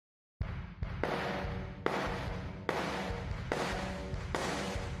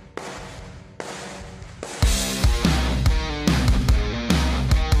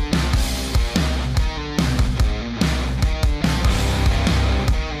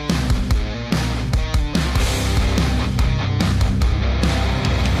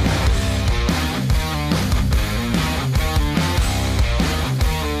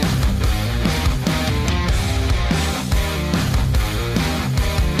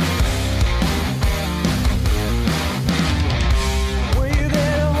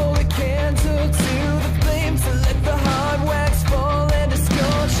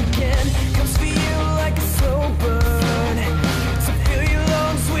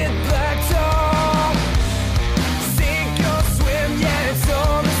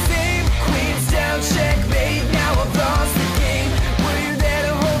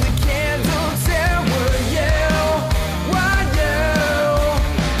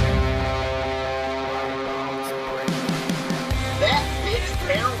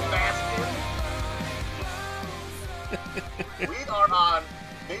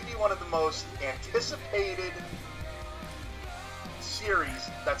series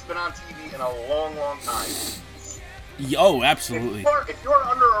that's been on TV in a long, long time. Oh, absolutely. If you're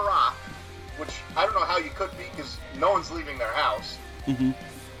under a rock, which I don't know how you could be because no one's leaving their house, Mm-hmm.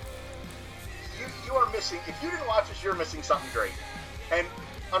 you are missing. If you didn't watch this, you're missing something great. And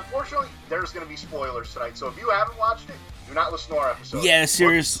unfortunately, there's going to be spoilers tonight. So if you haven't watched it, do not listen to our episode. Yeah,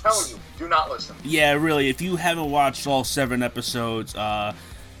 serious. I'm telling you, do not listen. Yeah, really. If you haven't watched all 7 episodes,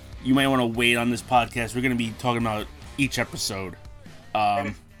 you might want to wait on this podcast. We're going to be talking about each episode.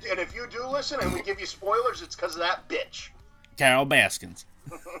 And if you do listen and we give you spoilers, it's because of that bitch. Carol Baskins.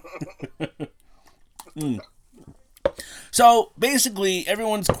 So, basically,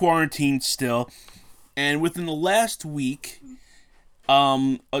 everyone's quarantined still. And within the last week,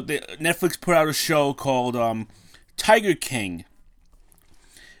 Netflix put out a show called Tiger King.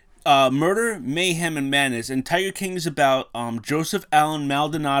 Murder, Mayhem, and Madness. And Tiger King is about Joseph Allen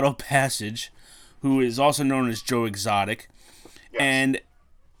Maldonado Passage, who is also known as Joe Exotic. Yes. And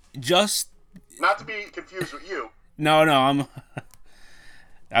just... Not to be confused with you. No,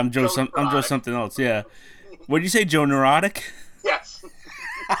 I'm Joe something else, yeah. What did you say, Joe Neurotic? Yes.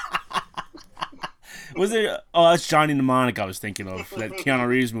 Was there... Oh, that's Johnny Mnemonic I was thinking of, that Keanu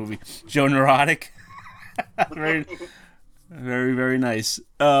Reeves movie. Joe Neurotic. Very, very, very nice.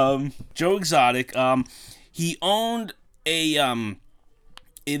 Joe Exotic, he owned they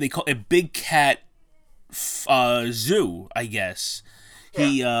call it a big cat zoo, I guess.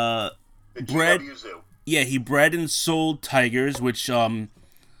 Yeah. He bred... Zoo. Yeah, he bred and sold tigers, which the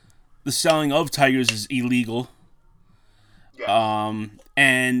selling of tigers is illegal. Yeah.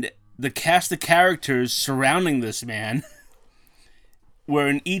 And the cast of characters surrounding this man, where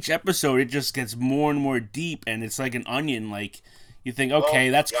in each episode it just gets more and more deep, and it's like an onion. Like, you think, okay,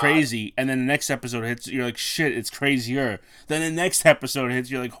 that's crazy, and then the next episode hits, you're like, shit, it's crazier. Then the next episode hits,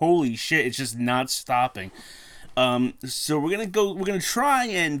 you're like, holy shit, it's just not stopping. So we're gonna try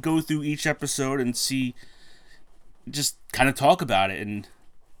and go through each episode and see, just kind of talk about it, and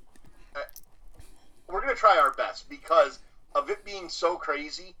we're gonna try our best because of it being so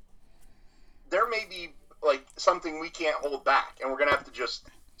crazy. There may be like something we can't hold back, and we're gonna have to just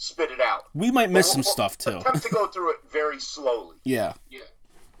spit it out. We might miss some stuff too. Attempt to go through it very slowly. Yeah.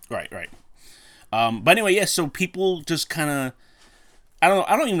 Right. But anyway, yeah. So people just kind of. I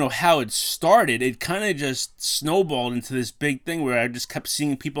don't even know how it started. It kind of just snowballed into this big thing where I just kept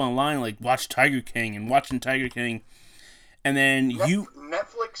seeing people online like, watch Tiger King and watching Tiger King. And then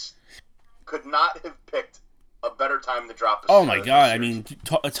Netflix could not have picked a better time to drop this. Oh my god, I mean,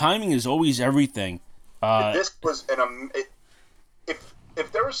 timing is always everything. This was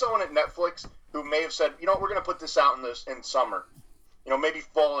if there was someone at Netflix who may have said, you know, we're going to put this out in summer. You know, maybe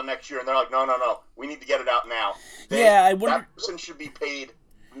fall of next year, and they're like, no, we need to get it out now. That person should be paid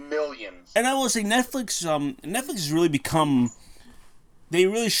millions. And I will say, Netflix has really become, they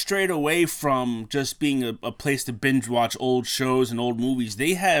really strayed away from just being a place to binge watch old shows and old movies.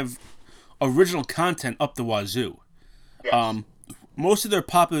 They have original content up the wazoo. Yes. Most of their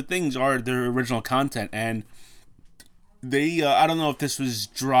popular things are their original content, and they, I don't know if this was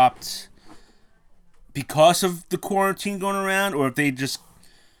dropped because of the quarantine going around, or if they just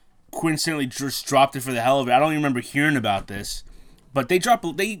coincidentally just dropped it for the hell of it. I don't even remember hearing about this, but they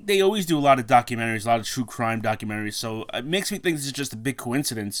always do a lot of documentaries, a lot of true crime documentaries, so it makes me think this is just a big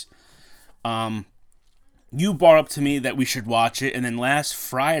coincidence. You brought up to me that we should watch it, and then last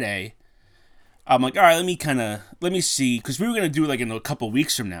Friday, I'm like, all right, let me see, because we were going to do it like in a couple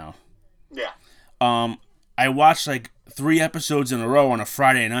weeks from now. Yeah. I watched like 3 episodes in a row on a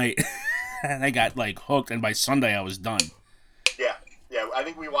Friday night. And I got like hooked, and by Sunday I was done. Yeah. I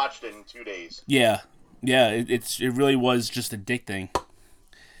think we watched it in 2 days. Yeah. It really was just addicting.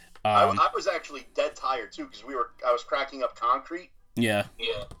 I was actually dead tired too because I was cracking up concrete. Yeah.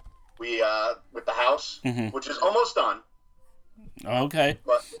 We with the house, mm-hmm. which is almost done. Okay.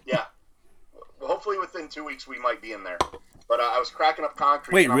 But yeah, hopefully within 2 weeks we might be in there. But I was cracking up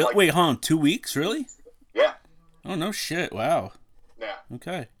concrete. Wait, hold on, 2 weeks, really? Yeah. Oh no shit! Wow. Yeah.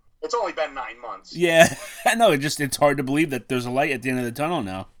 Okay. It's only been 9 months. Yeah, I know. It's hard to believe that there's a light at the end of the tunnel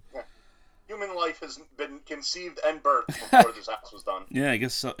now. Yeah. Human life has been conceived and birthed before this house was done. Yeah, I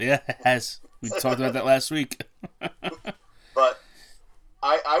guess so. Yeah, it has. We talked about that last week. But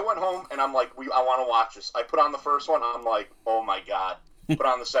I went home and I'm like, I want to watch this. I put on the first one. I'm like, oh my god. Put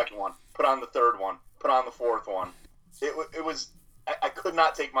on the second one. Put on the third one. Put on the fourth one. It was. I could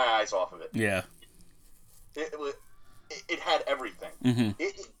not take my eyes off of it. Yeah. It had everything. Mm-hmm.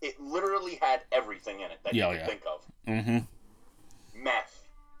 It literally had everything in it that you could think of. Mm-hmm. Meth,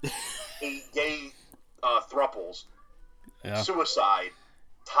 gay thruples, yeah. Suicide,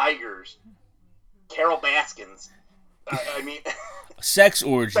 tigers, Carol Baskins. I mean, sex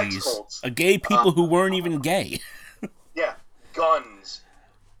orgies, sex cults. gay people who weren't even gay, Yeah, guns,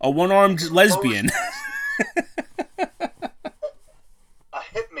 a one-armed lesbian. a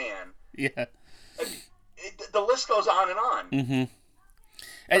hitman. Yeah. The list goes on and on. Mm-hmm.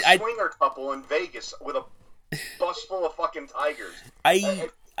 A swinger couple in Vegas with a bus full of fucking tigers. I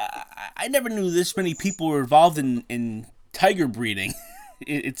never knew this many people were involved in tiger breeding.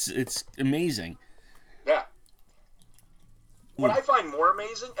 It's amazing. Yeah. What I find more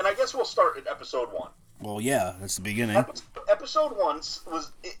amazing, and I guess we'll start at episode 1. Well, yeah, that's the beginning. Episode 1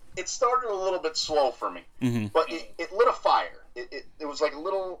 was it started a little bit slow for me, but it lit a fire. It was like a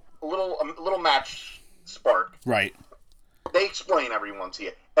little match spark. Right. They explain everyone to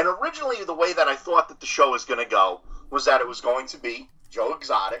you. And originally, the way that I thought that the show was going to go was that it was going to be Joe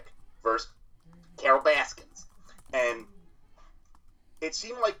Exotic versus Carol Baskins, and it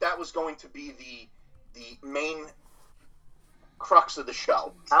seemed like that was going to be the main crux of the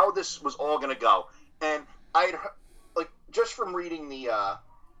show. How this was all going to go, and I'd like just from reading the, I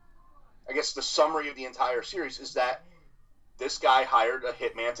guess the summary of the entire series is that this guy hired a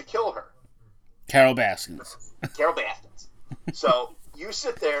hitman to kill her. Carol Baskins. Carol Baskins. So you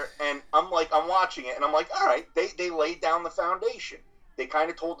sit there, and I'm watching it, and I'm like, all right, they laid down the foundation. They kind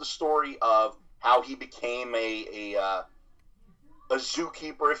of told the story of how he became a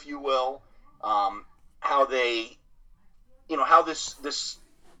zookeeper, if you will. How they, how this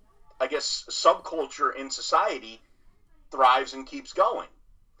I guess subculture in society thrives and keeps going,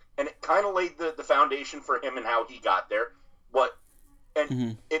 and it kind of laid the foundation for him and how he got there.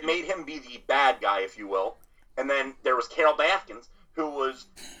 It made him be the bad guy, if you will. And then there was Carol Baskins, who was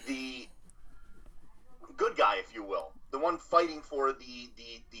the good guy, if you will, the one fighting for the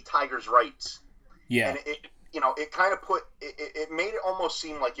Tigers' rights. Yeah. And it kind of it made it almost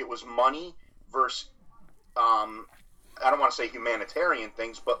seem like it was money versus, I don't want to say humanitarian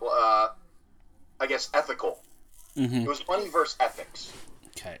things, but I guess ethical. It was money versus ethics.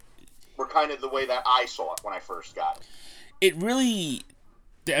 Okay. Were kind of the way that I saw it when I first got it. It really,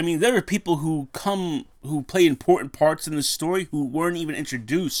 I mean, there are people who play important parts in the story who weren't even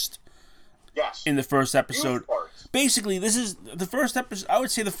introduced. Yes. In the first episode. Basically, this is the first episode. I would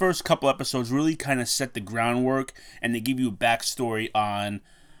say the first couple episodes really kind of set the groundwork, and they give you a backstory on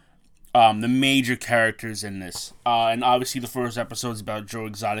the major characters in this. And obviously, the first episode is about Joe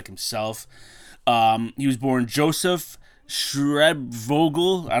Exotic himself. He was born Joseph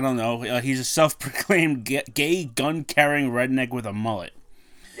Schrebvogel. I don't know. He's a self-proclaimed gay gun-carrying redneck with a mullet.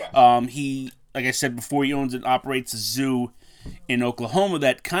 Yes. He, like I said before, he owns and operates a zoo in Oklahoma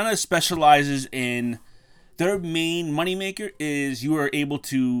that kind of specializes in, their main moneymaker is you are able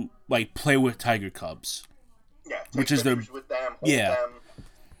to like play with tiger cubs. Yeah, which is their with them, hold them.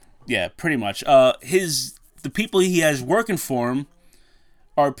 Yeah, pretty much. The people he has working for him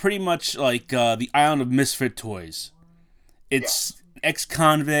are pretty much like the Island of Misfit Toys. It's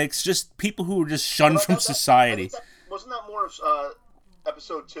ex-convicts, just people who were just shunned from society. Wasn't that more of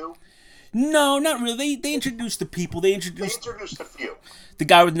episode 2? No, not really. They introduced the people. They introduced a few. The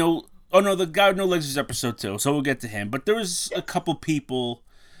guy with no... Oh, no, the guy with no legs is episode 2, so we'll get to him. But there was a couple people...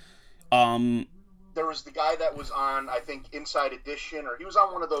 There was the guy that was on, I think, Inside Edition, or he was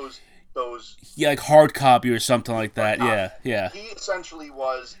on one of those... Yeah, like Hard Copy or something like that. Yeah. He essentially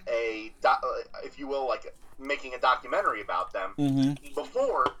was if you will, like making a documentary about them.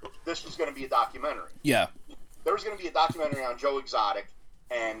 Before this was going to be a documentary. Yeah. There was going to be a documentary on Joe Exotic,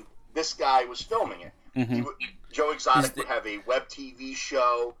 and this guy was filming it. Joe Exotic would have a web TV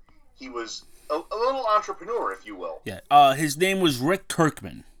show. He was a little entrepreneur, if you will. Yeah. His name was Rick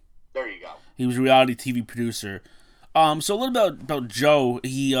Kirkman. There you go. He was a reality TV producer. So a little about Joe.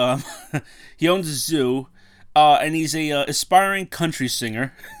 He he owns a zoo, and he's a aspiring country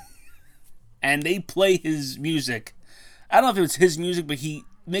singer. And they play his music. I don't know if it was his music, but he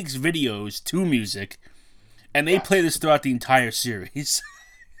makes videos to music, and they play this throughout the entire series.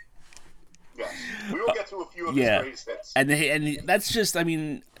 Yes, we will get to a few of his greatest hits. And that's just, I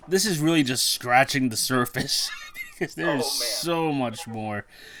mean, this is really just scratching the surface because there's so much more.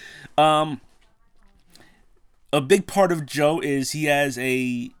 A big part of Joe is he has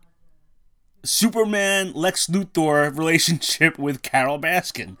a Superman Lex Luthor relationship with Carol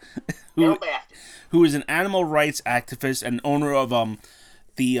Baskin, who is an animal rights activist and owner of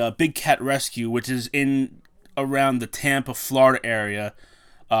the Big Cat Rescue, which is in around the Tampa, Florida area.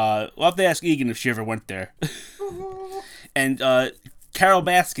 We'll have to ask Egan if she ever went there. And Carol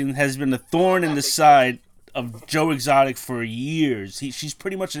Baskin has been a thorn in the side of Joe Exotic for years. She's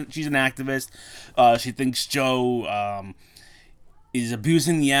pretty much she's an activist. She thinks Joe is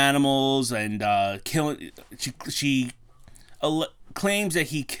abusing the animals and killing. She claims that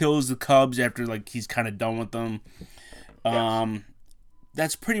he kills the cubs after like he's kind of done with them. Yes.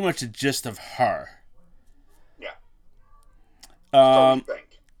 That's pretty much the gist of her. Yeah. Um, So we think.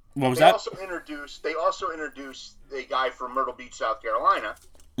 what was They that? also introduced a guy from Myrtle Beach, South Carolina,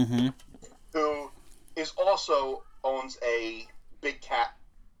 Mm-hmm. who is also owns a big cat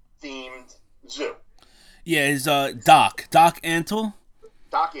themed zoo. Yeah, it's Doc Antle.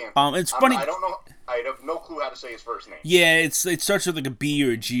 Doc Antle. It's funny. I don't know. I have no clue how to say his first name. Yeah, it starts with like a B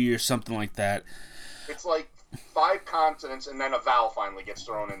or a G or something like that. It's like 5 consonants and then a vowel finally gets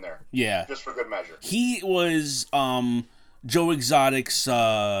thrown in there. Yeah. Just for good measure. He was Joe Exotic's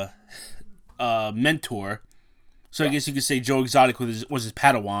mentor. So I guess you could say Joe Exotic was his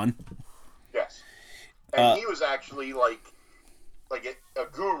Padawan. Yes. And he was actually like a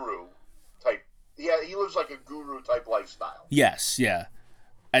guru type. Yeah, he lives like a guru type lifestyle. Yes, yeah.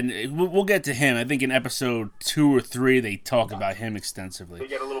 And we'll get to him. I think in episode 2 or 3 they talk about him extensively. They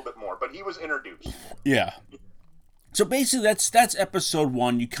get a little bit more, but he was introduced. Yeah. So basically that's episode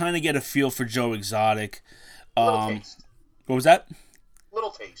 1. You kind of get a feel for Joe Exotic. Little taste. What was that?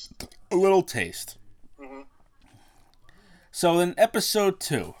 Little taste. A little taste. Mm-hmm. So then episode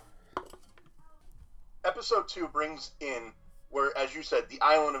 2. Episode 2 brings in where, as you said, the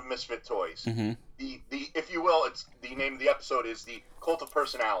Island of Misfit Toys. Mm-hmm. The if you will, it's the name of the episode is the Cult of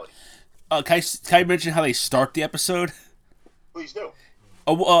Personality. Can I mention how they start the episode? Please do.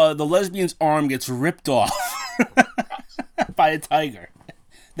 The lesbian's arm gets ripped off by a tiger.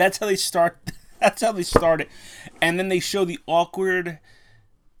 That's how they start. That's how they start it, and then they show the awkward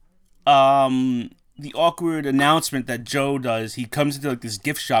announcement that Joe does. He comes into like this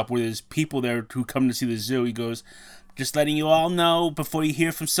gift shop where there's people there who come to see the zoo. He goes, "Just letting you all know before you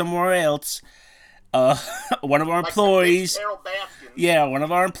hear from somewhere else. One of our employees, one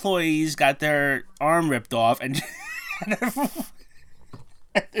of our employees got their arm ripped off, and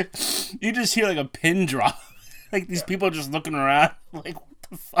you just hear like a pin drop. Like these people are just looking around, like what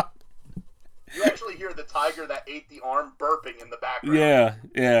the fuck." You actually hear the tiger that ate the arm burping in the background.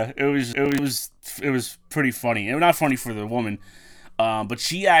 Yeah. It was pretty funny. It was not funny for the woman, but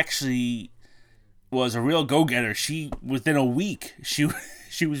she actually was a real go-getter. She within a week she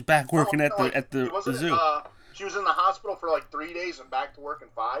was back working at the zoo. She was in the hospital for like 3 days and back to work in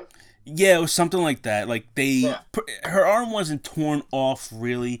 5. Yeah, it was something like that. Like her arm wasn't torn off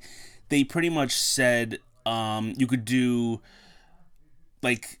really. They pretty much said you could do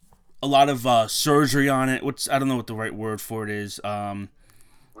like a lot of surgery on it. I don't know what the right word for it is.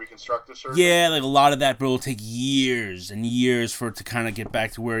 Reconstructive surgery? Yeah, like a lot of that, but it'll take years and years for it to kind of get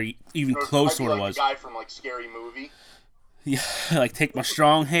back to where even close to what it was. The guy from like Scary Movie. Yeah, like take my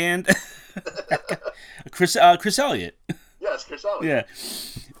strong hand. Chris Elliott. Yes, Chris Elliott.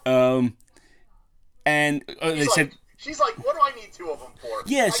 Yeah. And they said... She's like, what do I need 2 of them for?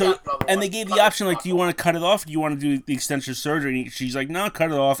 Yeah, they gave the option, like, do you want to cut it off? Or do you want to do the extensive surgery? And she's like, no,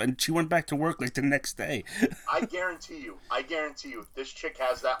 cut it off. And she went back to work, like, the next day. I guarantee you, this chick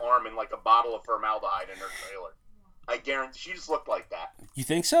has that arm in, like, a bottle of formaldehyde in her trailer. I guarantee, she just looked like that. You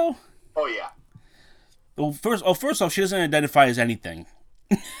think so? Oh, yeah. Well, first off, she doesn't identify as anything.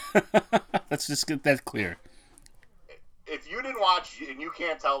 Let's just get that clear. If you didn't watch and you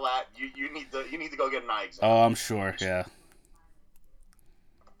can't tell that, you need to go get an eye exam. Oh, I'm sure, yeah.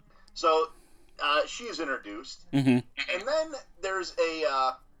 So, she is introduced, Mm-hmm. and then there's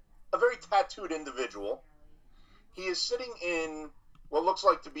a very tattooed individual. He is sitting in what looks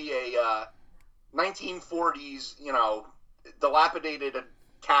like to be a 1940s, dilapidated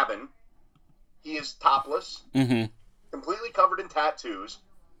cabin. He is topless, completely covered in tattoos,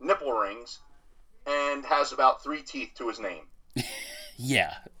 nipple rings, and has about 3 teeth to his name.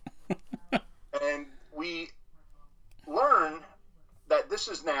 Yeah. And we learn that this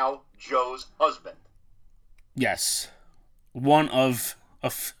is now Joe's husband. Yes. One of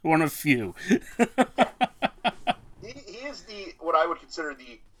few. He is what I would consider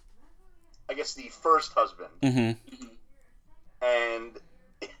the first husband. Mm-hmm. And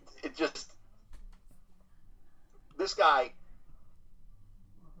it just, this guy,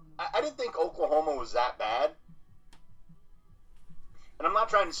 I didn't think Oklahoma was that bad. And I'm not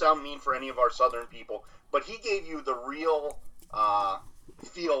trying to sound mean for any of our southern people, but he gave you the real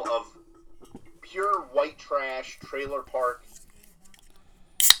feel of pure white trash trailer park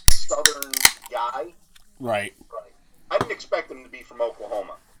southern guy. Right. I didn't expect him to be from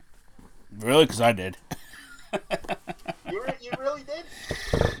Oklahoma. Really? Because I did. You really did?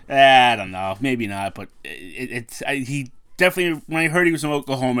 I don't know. Maybe not, but he definitely, when I heard he was from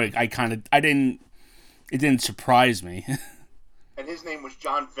Oklahoma, it didn't surprise me. and his name was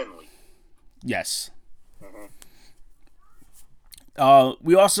John Finley. Yes. Mm-hmm.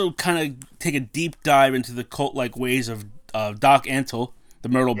 We also kind of take a deep dive into the cult-like ways of Doc Antle, the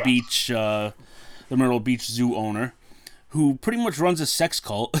Myrtle Beach Zoo owner, who pretty much runs a sex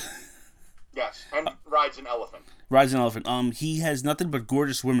cult. Yes, and rides an elephant. Rides an elephant. He has nothing but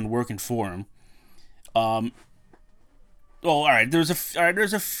gorgeous women working for him. Well, all right. There's a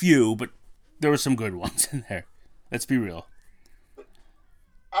few, but there were some good ones in there. Let's be real.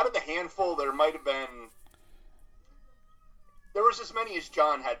 Out of the handful, there might have been. There was as many as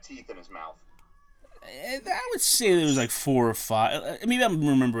John had teeth in his mouth. I would say there was like 4 or 5. Maybe I'm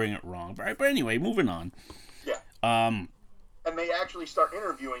remembering it wrong. But anyway, moving on. Yeah. And they actually start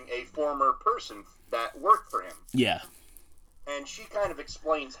interviewing a former person that worked for him. Yeah. And she kind of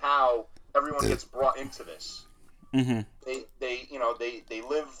explains how everyone gets brought into this. Mm-hmm. They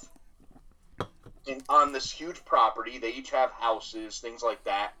live on this huge property. They each have houses, things like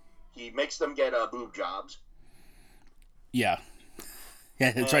that. He makes them get boob jobs. Yeah.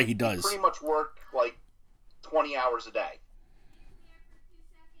 Yeah, that's right, he does. Pretty much work like 20 hours a day.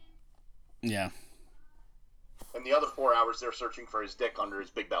 Yeah. And the other 4 hours, they're searching for his dick under his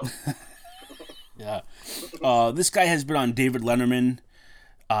big belly. Yeah. This guy has been on David Letterman,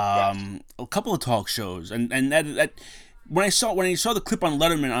 a couple of talk shows, and that when I saw the clip on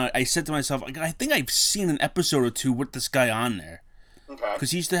Letterman, I said to myself, I think I've seen an episode or two with this guy on there. Okay.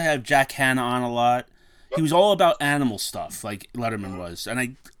 Because he used to have Jack Hanna on a lot. Yep. He was all about animal stuff, like Letterman was,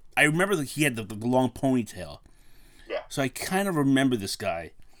 and I remember that he had the long ponytail. Yeah. So I kind of remember this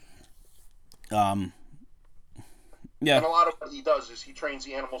guy. Yeah. And a lot of what he does is he trains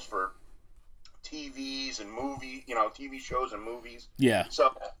the animals for TV shows and movies. Yeah.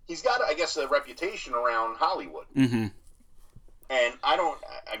 So he's got, I guess, a reputation around Hollywood. Mm-hmm. And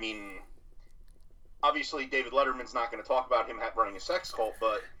obviously David Letterman's not going to talk about him running a sex cult,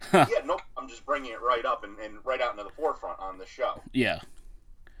 but I'm just bringing it right up and right out into the forefront on the show. Yeah.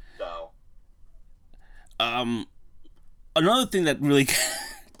 So. Another thing that really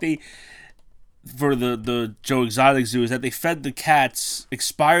for the Joe Exotic Zoo is that they fed the cats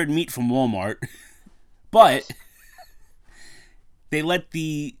expired meat from Walmart, but they let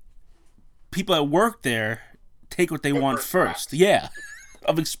the people that work there take what they want first. Crap. Yeah,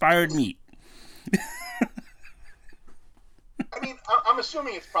 of expired meat. I'm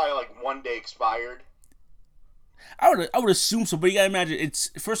assuming it's probably like 1 day expired. I would assume so, but you gotta imagine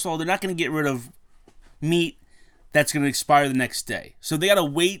it's, first of all, they're not gonna get rid of meat that's gonna expire the next day, so they gotta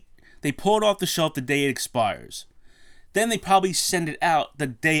wait. They pull it off the shelf the day it expires. Then they probably send it out the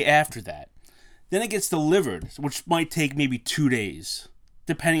day after that. Then it gets delivered, which might take maybe 2 days,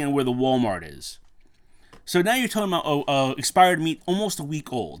 depending on where the Walmart is. So now you're talking about expired meat almost a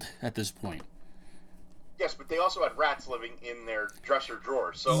week old at this point. Yes, but they also had rats living in their dresser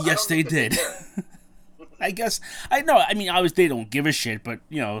drawers. So yes, they did. I guess they don't give a shit, but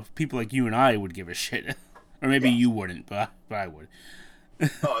people like you and I would give a shit, or maybe you wouldn't, but I would.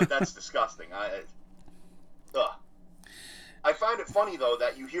 Oh, that's disgusting. I find it funny, though,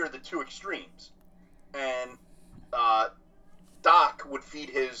 that you hear the two extremes. And Doc would feed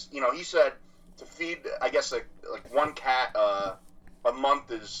his, he said to feed, I guess, like one cat a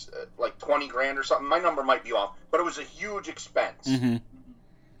month is like 20 grand or something. My number might be off, but it was a huge expense. Mm-hmm.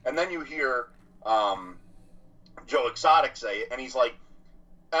 And then you hear Joe Exotic say it, and he's like,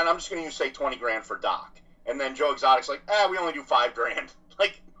 and I'm just going to say 20 grand for Doc. And then Joe Exotic's like, we only do 5 grand.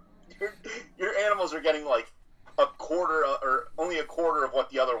 Like, your animals are getting like only a quarter of what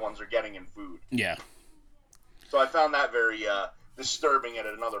the other ones are getting in food. Yeah. So I found that very disturbing at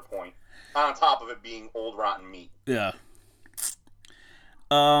another point. On top of it being old rotten meat. Yeah.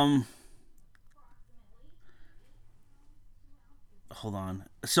 Hold on.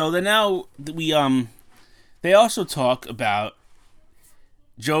 So then now they also talk about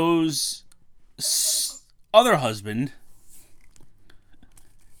Joe's other husband,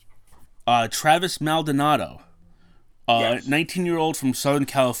 Travis Maldonado, 19-year-old from Southern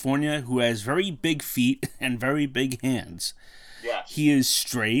California who has very big feet and very big hands. Yes. He is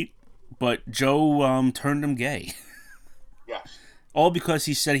straight, but Joe turned him gay. Yes. All because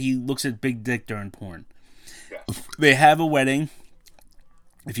he said he looks at big dick during porn. Yes. They have a wedding,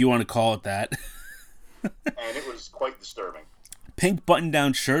 if you want to call it that. And it was quite disturbing. Pink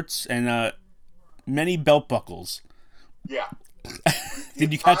button-down shirts and many belt buckles. Yeah.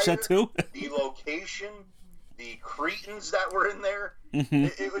 Did you catch that too? The location, the cretins that were in there, mm-hmm.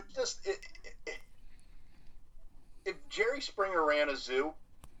 it was just... If Jerry Springer ran a zoo,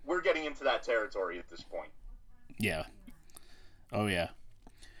 we're getting into that territory at this point. Yeah. Oh, yeah.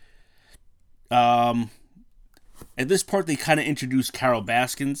 at this part they kind of introduce Carol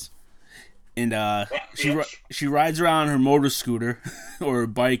Baskins, and she rides around her motor scooter or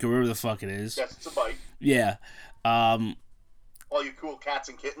bike or whatever the fuck it is. Yes, it's a bike. Yeah. All you cool cats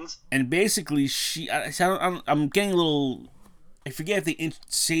and kittens. And basically, I'm getting a little. I forget if they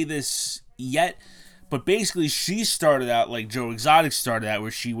say this yet, but basically, she started out like Joe Exotic started out,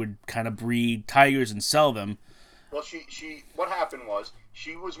 where she would kind of breed tigers and sell them. Well, she what happened was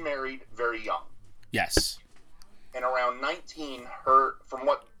she was married very young. Yes. And around 19, from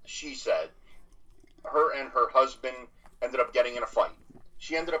what she said, her and her husband ended up getting in a fight.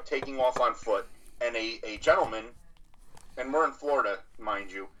 She ended up taking off on foot, and a gentleman, and we're in Florida,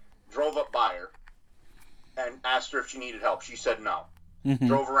 mind you, drove up by her and asked her if she needed help. She said no. Mm-hmm.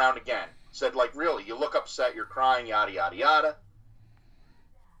 Drove around again. Said, like, really, you look upset, you're crying, yada, yada, yada.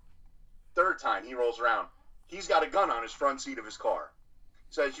 Third time, he rolls around. He's got a gun on his front seat of his car.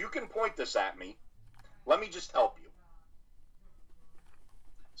 Says, you can point this at me. Let me just help you.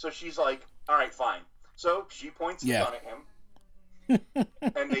 So she's like, all right, fine. So she points the gun at him.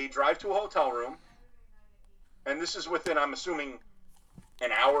 And they drive to a hotel room. And this is within, I'm assuming,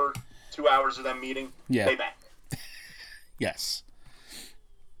 an hour, 2 hours of them meeting. Yeah. They bang. Yes.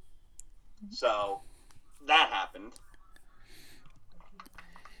 So that happened.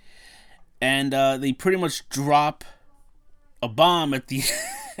 And they pretty much drop a bomb at the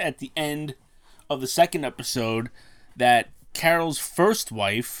at the end of the second episode that Carol's first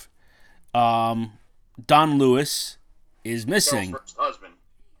wife, Don Lewis, is missing. Carol's first husband.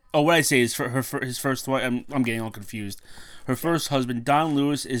 Oh, what I say is his first wife. I'm getting all confused. Her first husband, Don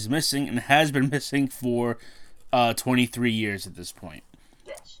Lewis, is missing and has been missing for 23 years at this point.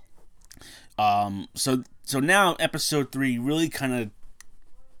 Yes. So now episode 3 really kind of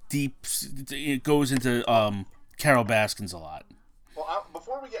it goes into Carol Baskins a lot. Well,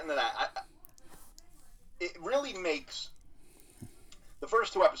 before we get into that, it really makes the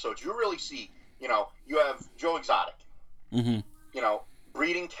first 2 episodes. You really see, you have Joe Exotic,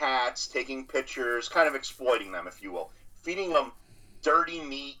 breeding cats, taking pictures, kind of exploiting them, if you will, feeding them dirty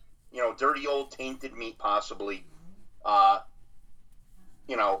meat, dirty old tainted meat, possibly.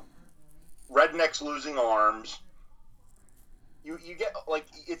 Rednecks losing arms. You get, like,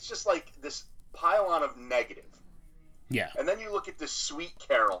 it's just like this pile-on of negative. Yeah. And then you look at this sweet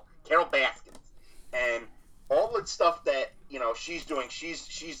Carol Baskins, and all the stuff that, she's doing,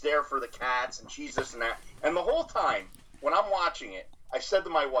 she's there for the cats, and she's this and that. And the whole time, when I'm watching it, I said to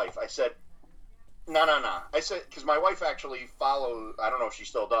my wife, I said, no. I said, because my wife actually followed, I don't know if she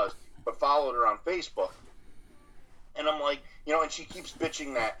still does, but followed her on Facebook. And I'm like, and she keeps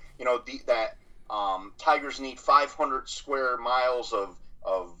bitching that, that tigers need 500 square miles of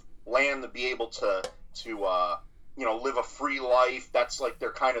land to be able to live a free life. That's like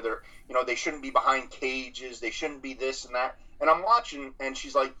they shouldn't be behind cages. They shouldn't be this and that. And I'm watching, and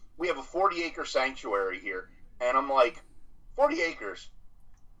she's like, we have a 40-acre sanctuary here. And I'm like, 40 acres?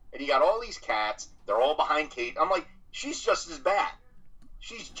 And you got all these cats. They're all behind cage. I'm like, she's just as bad.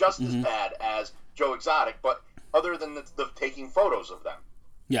 She's just as bad as Joe Exotic, but other than the taking photos of them.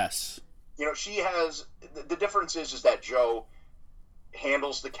 Yes. She has... The difference is that Joe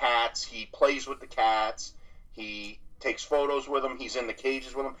handles the cats. He plays with the cats. He takes photos with them. He's in the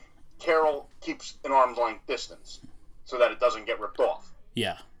cages with them. Carol keeps an arm's length distance so that it doesn't get ripped off.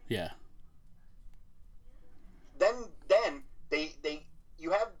 Yeah. Then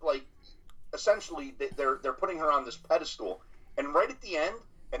you have, like, essentially they're putting her on this pedestal, and right at the end,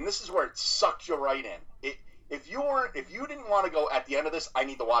 and this is where it sucks you right in. If you didn't want to go at the end of this, I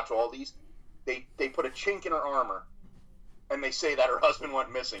need to watch all these. They put a chink in her armor, and they say that her husband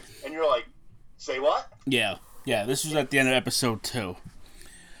went missing, and you're like, say what? Yeah. This was at the end of episode 2.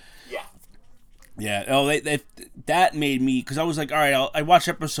 Yeah. Yeah. Oh, that made me, because I was like, all right, I watched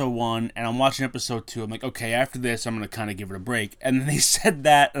episode 1, and I'm watching episode 2. I'm like, okay, after this, I'm gonna kind of give it a break. And then they said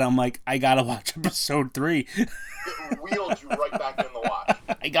that, and I'm like, I gotta watch episode 3. It wheeled you right back in the watch.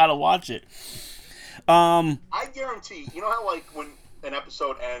 I gotta watch it. I guarantee, how, like, when an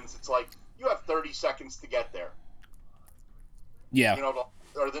episode ends, it's like, you have 30 seconds to get there. Yeah.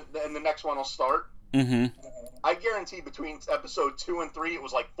 And the next one will start. Mm-hmm. I guarantee between episode 2 and 3, it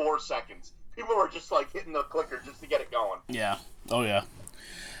was like 4 seconds. People were just, like, hitting the clicker just to get it going. Yeah. Oh, yeah.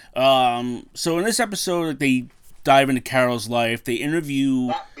 So in this episode, they dive into Carol's life. They interview...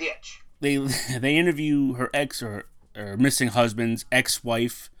 That bitch. They interview her ex or missing husband's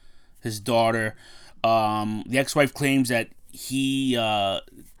ex-wife, his daughter. The ex-wife claims that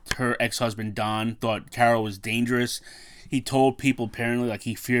her ex-husband Don thought Carol was dangerous. He told people apparently like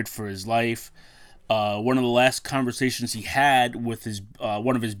he feared for his life. One of the last conversations he had with his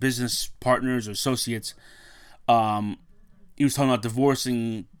one of his business partners or associates, he was talking about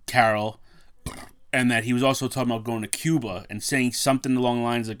divorcing Carol, and that he was also talking about going to Cuba and saying something along the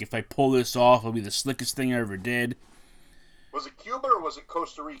lines like, if I pull this off, it'll be the slickest thing I ever did. Was it Cuba or was it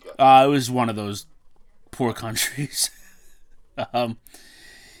Costa Rica? It was one of those poor countries.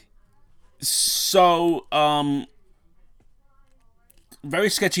 Very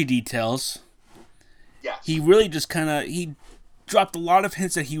sketchy details. Yes. He really just he dropped a lot of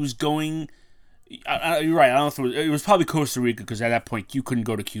hints that he was going. You're right. I don't know if it was probably Costa Rica, because at that point you couldn't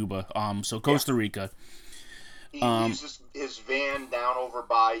go to Cuba. So Costa Rica. He uses his van down over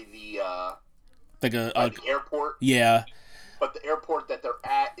by the the airport. Yeah. But the airport that they're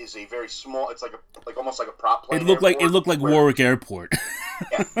at is a very small. It's almost like a prop plane. It looked like Warwick Airport.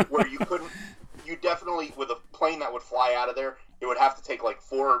 Yeah, where you couldn't. You definitely, with a plane that would fly out of there, it would have to take like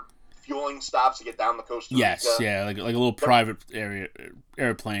 4 fueling stops to get down the Costa Rica. Yes, yeah, like a little private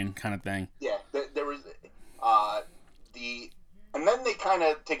airplane kind of thing. Yeah, there was and then they kind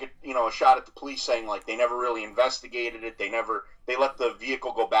of take a shot at the police, saying like they never really investigated it. They let the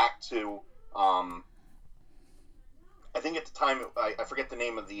vehicle go back to I think at the time I forget the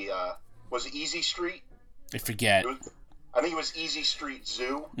name of the was it Easy Street? I forget. I think it was Easy Street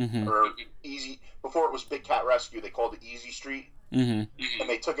Zoo, mm-hmm. or Easy before it was Big Cat Rescue. They called it Easy Street, mm-hmm. and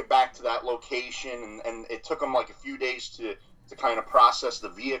they took it back to that location, and it took them like a few days to kind of process the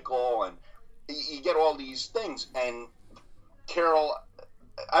vehicle, and you get all these things. And Carol,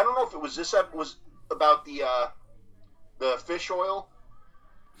 I don't know if it was was about the fish oil.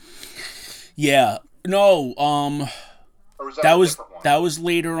 Yeah, no, or was that was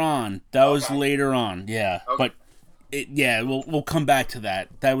later on. That was later on. Yeah, okay. But. We'll come back to that.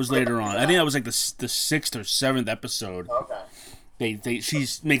 That was later on. I think that was like the 6th or 7th episode. Okay. She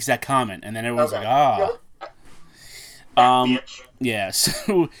makes that comment, and then everyone's like, yeah.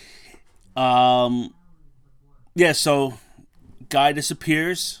 So, So, guy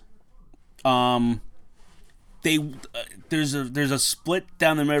disappears. There's a split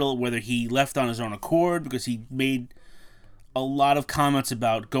down the middle whether he left on his own accord because he made a lot of comments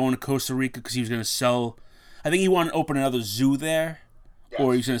about going to Costa Rica because he was going to sell. I think he wanted to open another zoo there,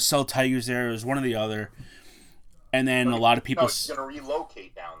 or he was going to sell tigers there. It was one or the other. And then a lot of people... he's going to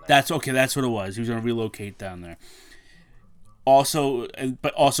relocate down there. That's what it was. He was going to relocate down there. Also,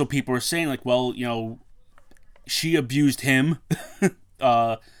 but also people were saying, like, well, she abused him,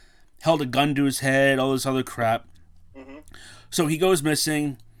 held a gun to his head, all this other crap. Mm-hmm. So he goes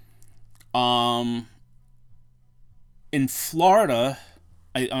missing. In Florida,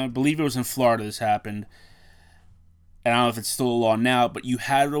 I believe it was in Florida this happened. And I don't know if it's still a law now, but you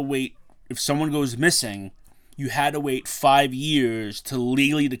had to wait, if someone goes missing, you had to wait 5 years to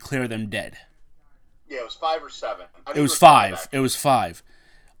legally declare them dead. Yeah, it was 5 or 7. It was 5. It was 5.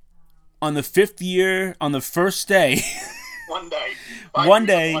 On the 5th year, on the first day... One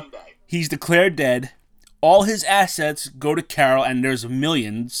day, he's declared dead. All his assets go to Carol, and there's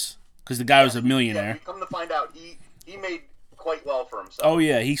millions, because the guy was a millionaire. Yeah, come to find out, he made quite well for himself. Oh,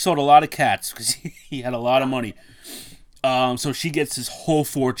 yeah, he sold a lot of cats, because he had a lot of money. So she gets his whole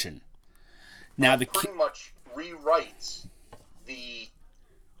fortune. Now pretty much rewrites the.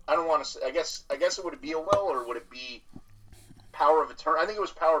 I don't want to say. I guess it would be a will, or would it be power of attorney? I think it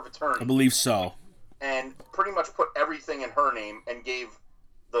was power of attorney. I believe so. And pretty much put everything in her name, and gave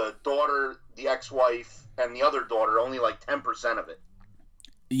the daughter, the ex-wife, and the other daughter only like 10% of it.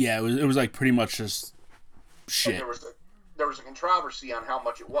 Yeah, it was like pretty much just shit. And there was a controversy on how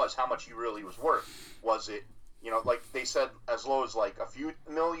much it was, how much he really was worth. Was it? Like they said, as low as like a few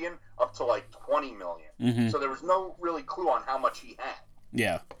million up to like 20 million. Mm-hmm. So there was no really clue on how much he had.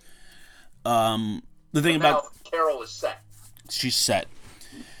 Yeah. The thing about Carol is set. She's set.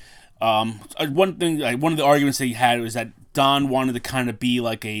 One of the arguments that he had was that Don wanted to kind of be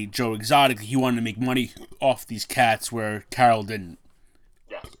like a Joe Exotic. He wanted to make money off these cats where Carol didn't.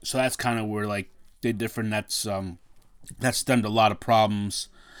 Yeah. So that's kind of where like they're different. That stemmed a lot of problems.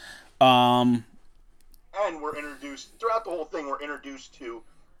 And we're introduced, throughout the whole thing, we're introduced to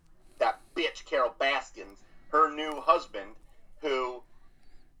that bitch, Carol Baskins, her new husband, who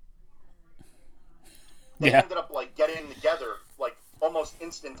they ended up, like, getting together, like, almost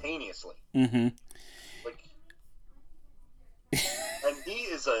instantaneously. Mm-hmm. Like, and he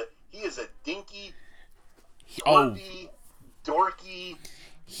is a dinky, dorky.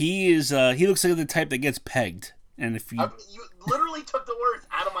 He looks like the type that gets pegged. And if you literally took the words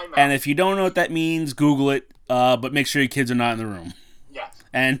out of my mouth. And if you don't know what that means, Google it. But make sure your kids are not in the room. Yes.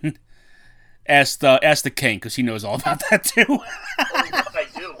 And ask the king, because he knows all about that too. I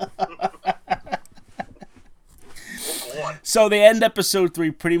do. Oh, so they end episode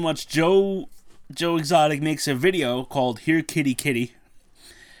 3 pretty much. Joe Joe Exotic makes a video called Here Kitty Kitty,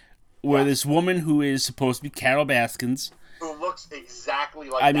 where this woman who is supposed to be Carol Baskins, who looks exactly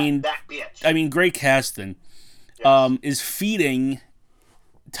like that bitch. I mean, great casting, is feeding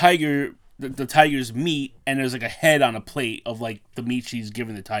the tiger's meat, and there's like a head on a plate of like the meat she's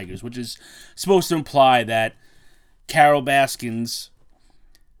giving the tigers, which is supposed to imply that Carol Baskins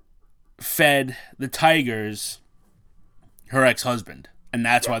fed the tigers her ex-husband, and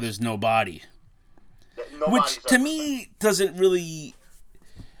that's why there's no body. Which to me doesn't really.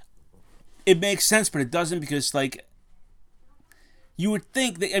 It makes sense, but it doesn't, because like you would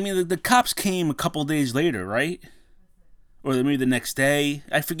think that, I mean, the cops came a couple days later, right? Or maybe the next day.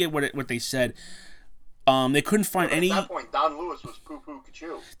 I forget what they said. They couldn't find any. At that point, Don Lewis was poo-poo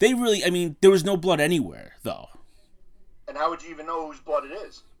Kachu. They really, I mean, there was no blood anywhere, though. And how would you even know whose blood it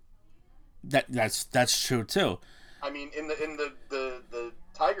is? That's true too. I mean, in the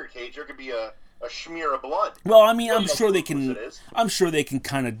tiger cage, there could be a smear of blood. Well, I mean, I'm sure they can. I'm sure they can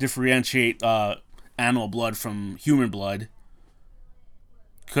kind of differentiate animal blood from human blood.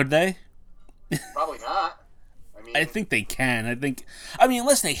 Could they? Probably not. I think they can. I mean,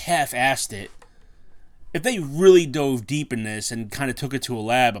 unless they half-assed it. If they really dove deep in this and kind of took it to a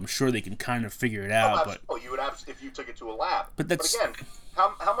lab, I'm sure they can kind of figure it out. You would have if you took it to a lab. But again,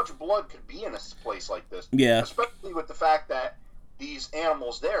 how much blood could be in a place like this? Yeah. Especially with the fact that these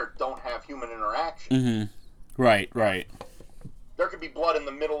animals there don't have human interaction. Mm-hmm. Right. There could be blood in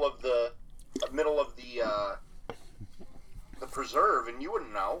the middle of the preserve, and you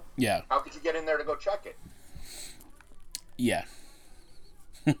wouldn't know. Yeah. How could you get in there to go check it? Yeah.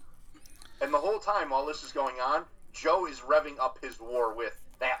 And the whole time while this is going on, Joe is revving up his war with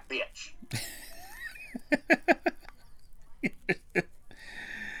that bitch.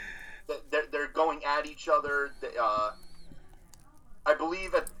 They're going at each other. I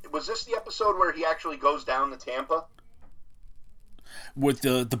believe was this the episode where he actually goes down to Tampa with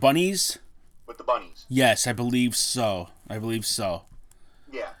the bunnies? With the bunnies. Yes, I believe so.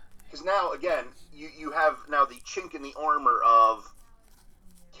 Yeah, because now again, you have now the chink in the armor of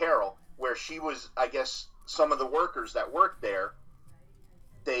Carol, where she was, I guess, some of the workers that worked there,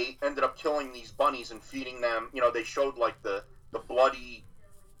 they ended up killing these bunnies and feeding them. You know, they showed like the bloody,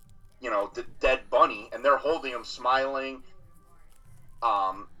 the dead bunny, and they're holding him, smiling.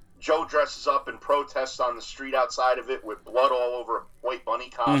 Joe dresses up and protests on the street outside of it with blood all over a white bunny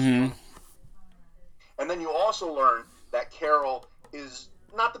costume. Mm-hmm. And then you also learn that Carol is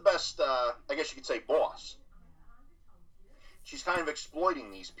not the best, I guess you could say, boss. She's kind of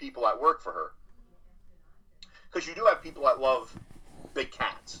exploiting these people that work for her. Because you do have people that love big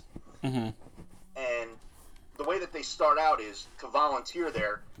cats. Mm-hmm. And the way that they start out is to volunteer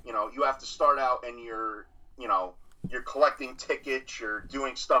there. You have to start out and you're collecting tickets, you're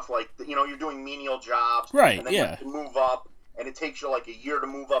doing stuff like, you're doing menial jobs. Right, and then yeah. you have to move up, and it takes you like a year to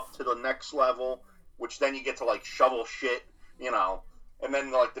move up to the next level, which then you get to like shovel shit, and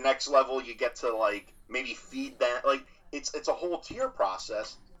then like the next level you get to like maybe feed that. Like it's a whole tier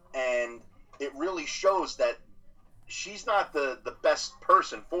process, and it really shows that she's not the best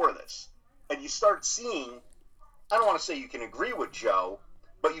person for this. And you start seeing, I don't want to say you can agree with Joe,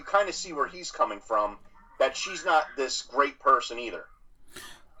 but you kind of see where he's coming from, that she's not this great person either.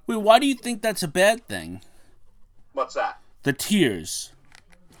 Wait, why do you think that's a bad thing? What's that? The tiers.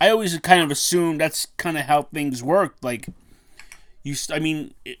 I always kind of assumed that's kind of how things work. Like, it's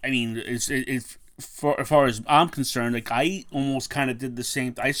for as far as I'm concerned, like I almost kind of did the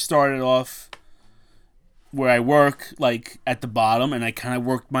same. I started off where I work, like at the bottom, and I kind of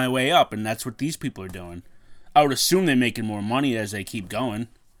worked my way up, and that's what these people are doing. I would assume they're making more money as they keep going.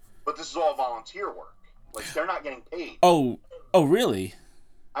 But this is all volunteer work. Like, they're not getting paid. Oh, really?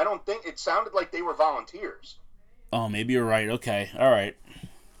 I don't think it sounded like they were volunteers. Oh, maybe you're right. Okay, all right.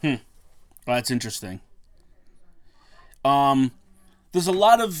 Well, that's interesting. There's a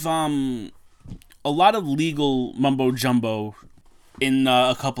lot of legal mumbo jumbo in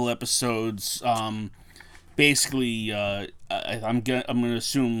a couple episodes. Basically, I'm gonna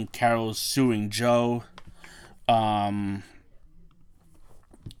assume Carol's suing Joe. Not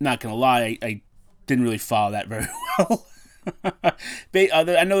gonna lie, I didn't really follow that very well. I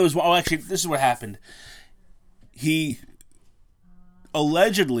know there was. Oh, actually, this is what happened. He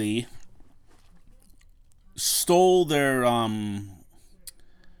allegedly stole their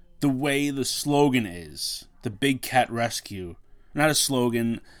the way the slogan is, the Big Cat Rescue. Not a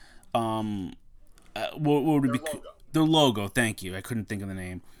slogan. What would it be? Logo. Their logo. Thank you. I couldn't think of the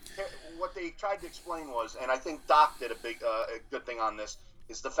name. What they tried to explain was, and I think Doc did a good thing on this,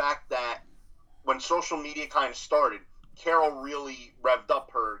 is the fact that when social media kind of started, Carol really revved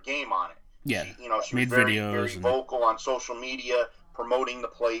up her game on it. Yeah. She was very vocal on social media, promoting the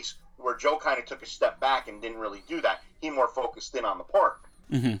place, where Joe kind of took a step back and didn't really do that. He more focused in on the park.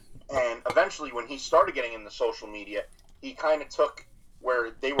 Mm-hmm. And eventually, when he started getting into social media, he kind of took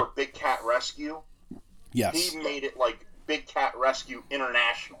where they were Big Cat Rescue. Yes. He made it like Big Cat Rescue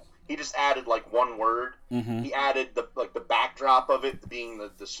International. He just added like one word. Mm-hmm. He added the backdrop of it being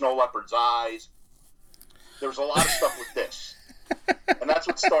the snow leopard's eyes. There was a lot of stuff with this. And that's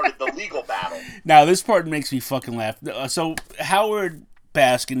what started the legal battle. Now, this part makes me fucking laugh. So, Howard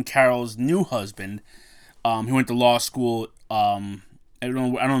Baskin, Carol's new husband, he went to law school. I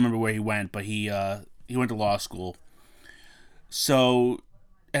don't remember where he went, but he went to law school. So,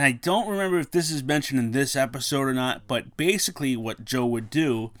 and I don't remember if this is mentioned in this episode or not, but basically what Joe would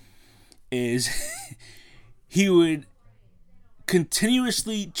do is he would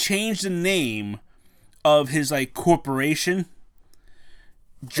continuously change the name of his like corporation.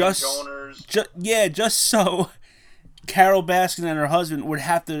 Just so Carol Baskin and her husband would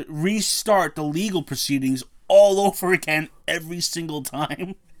have to restart the legal proceedings all over again every single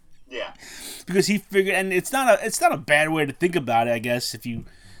time. Yeah. Because he figured, and it's not a bad way to think about it, I guess, if you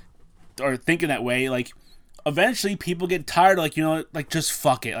are thinking that way. Like, eventually people get tired, like, just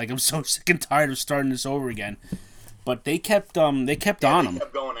fuck it. Like, I'm so sick and tired of starting this over again. But they kept on him. They kept going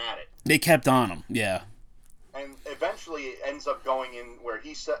at it. They kept on him, yeah. And eventually it ends up going in where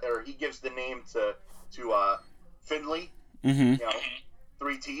he gives the name to Findlay, mm-hmm.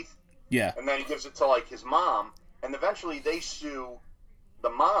 3 Teeth. Yeah. And then he gives it to like his mom, and eventually they sue the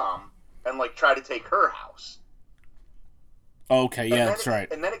mom and like try to take her house. Okay, yeah, that's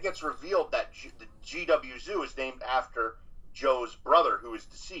right. And then it gets revealed that the GW Zoo is named after Joe's brother, who is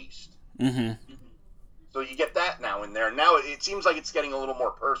deceased. Mm-hmm. So you get that now in there. Now it seems like it's getting a little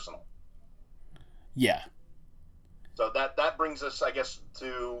more personal. Yeah. So that brings us, I guess,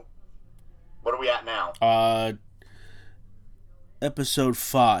 to what are we at now? Episode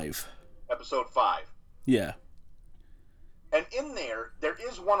 5. Episode 5. Yeah. And in there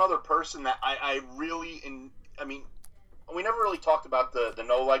is one other person that I really, I mean, we never really talked about the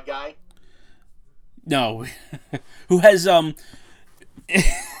no-leg guy. No. Who has,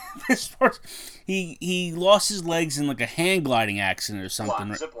 this part, he lost his legs in like a hang gliding accident or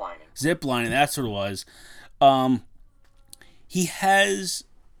something. Zip lining, that's what it was. He has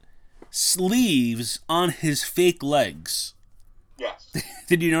sleeves on his fake legs. Yes.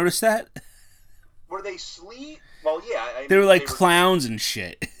 Did you notice that? Were they sleeve? Well, yeah. They were like clowns and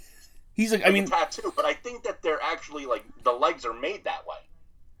shit. He's like, I mean, tattoo, but I think that they're actually like the legs are made that way.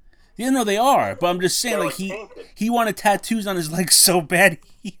 Yeah, no, they are. But I'm just saying, they're like he wanted tattoos on his legs so bad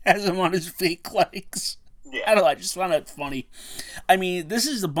he has them on his fake legs. Yeah. I don't know. I just found that funny. I mean, this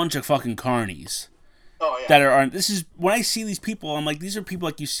is a bunch of fucking carnies. Oh, yeah. That are. This is when I see these people, I'm like, these are people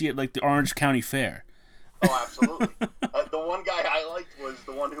like you see at like the Orange County Fair. Oh, absolutely. The one guy I liked was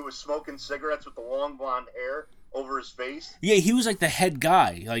the one who was smoking cigarettes with the long blonde hair over his face. Yeah, he was like the head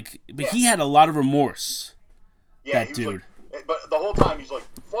guy. Like, but he had a lot of remorse. Yeah, that dude. Like, but the whole time he's like,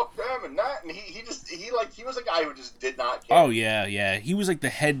 "Fuck them" and that, and he was a guy who just did not care. Oh yeah. He was like the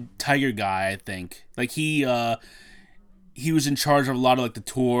head tiger guy, I think. Like he was in charge of a lot of like the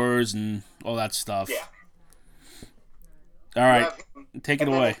tours and all that stuff. Yeah. All right, take it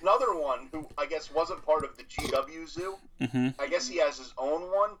away. Another one who I guess wasn't part of the GW Zoo. Mm-hmm. I guess he has his own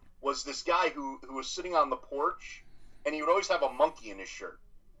one. Was this guy who was sitting on the porch, and he would always have a monkey in his shirt.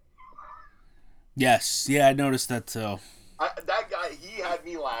 Yes, yeah, I noticed that too. That guy, he had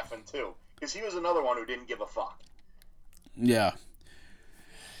me laughing too, because he was another one who didn't give a fuck. Yeah.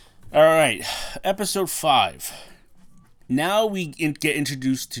 All right, episode 5. Now we get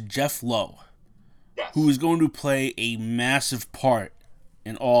introduced to Jeff Lowe. Yes. Who is going to play a massive part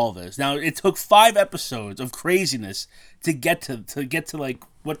in all this. Now, it took 5 episodes of craziness to get to like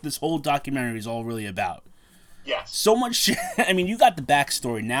what this whole documentary is all really about. Yes. So much shit. I mean, you got the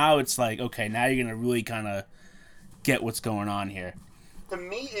backstory. Now it's like, okay, now you're going to really kind of get what's going on here. To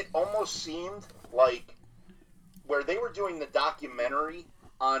me, it almost seemed like where they were doing the documentary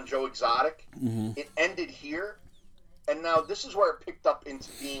on Joe Exotic, mm-hmm. It ended here, and now this is where it picked up into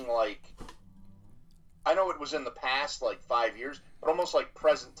being like, I know it was in the past, like 5 years, but almost like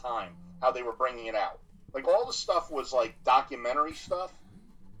present time, how they were bringing it out. Like, all the stuff was like documentary stuff.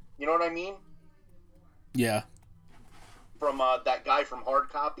 You know what I mean? Yeah. From that guy from Hard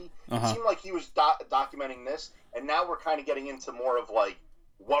Copy. Uh-huh. It seemed like he was documenting this, and now we're kind of getting into more of like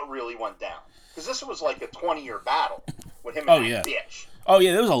what really went down. Because this was like a 20-year battle with him and that bitch. Oh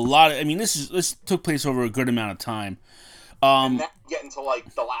yeah, there was a lot of. I mean, this took place over a good amount of time. And that getting to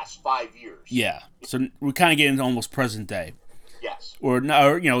like the last 5 years. Yeah, so we're kind of getting into almost present day. Yes. or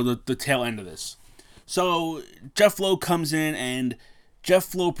the tail end of this. So Jeff Lowe comes in, and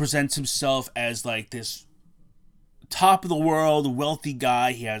Jeff Lowe presents himself as like this top of the world wealthy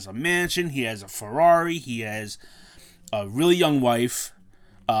guy. He has a mansion, he has a Ferrari, he has a really young wife,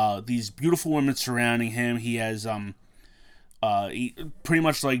 these beautiful women surrounding him. He has he, pretty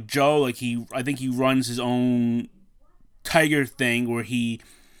much like Joe, like I think he runs his own tiger thing where he's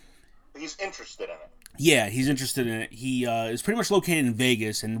interested in it. Yeah, he's interested in it. He is pretty much located in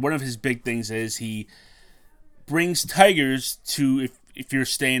Vegas, and one of his big things is he brings tigers to, if you're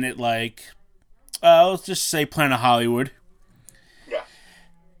staying at like, let's just say Planet Hollywood. Yeah.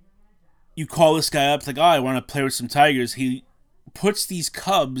 You call this guy up, it's like, I want to play with some tigers. He puts these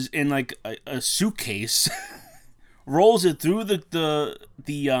cubs in like a suitcase, rolls it through the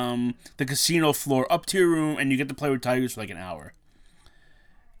casino floor up to your room, and you get to play with tigers for like an hour.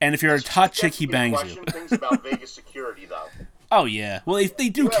 And if you're a hot chick, he bangs you. Things about Vegas security, though. Oh yeah, well they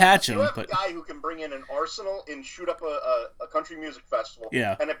do catch him, but a guy who can bring in an arsenal and shoot up a country music festival.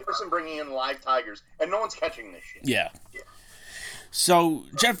 Yeah. And a person bringing in live tigers, and no one's catching this shit. Yeah. So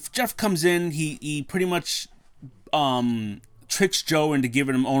Jeff comes in. He pretty much tricks Joe into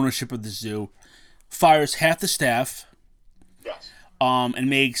giving him ownership of the zoo, fires half the staff. Yes. And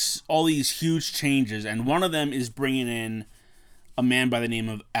makes all these huge changes, and one of them is bringing in a man by the name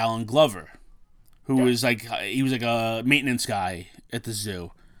of Alan Glover, who was like a maintenance guy at the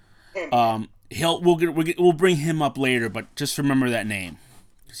zoo. We'll bring him up later, but just remember that name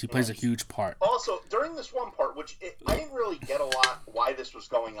because he plays a huge part. Also, during this one part, I didn't really get a lot why this was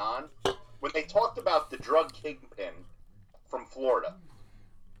going on, when they talked about the drug kingpin from Florida.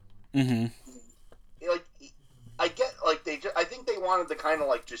 Mm-hmm. Like, I get I think they wanted to kind of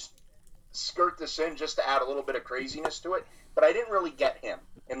like just skirt this in just to add a little bit of craziness to it. But I didn't really get him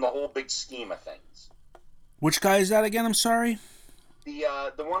in the whole big scheme of things. Which guy is that again? I'm sorry. The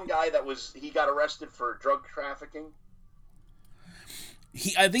one guy he got arrested for drug trafficking.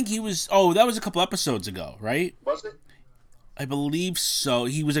 I think he was. Oh, that was a couple episodes ago, right? Was it? I believe so.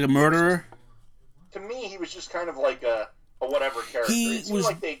 He was like a murderer. To me, he was just kind of like a whatever character. It seemed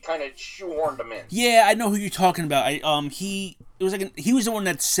like they kind of shoehorned him in. Yeah, I know who you're talking about. He was the one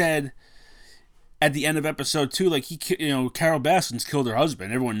that said at the end of episode 2, like Carol Baskins killed her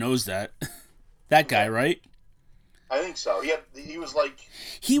husband. Everyone knows that. That guy, right? I think so. He was like...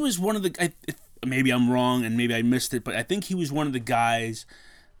 He was one of the... maybe I'm wrong and maybe I missed it, but I think he was one of the guys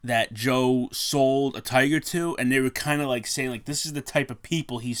that Joe sold a tiger to, and they were kind of like saying, like, this is the type of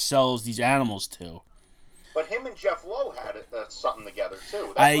people he sells these animals to. But him and Jeff Lowe had something together,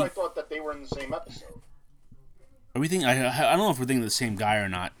 too. That's why I thought that they were in the same episode. Are we thinking... I don't know if we're thinking of the same guy or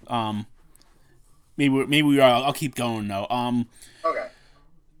not. Maybe we are. I'll keep going though. Okay.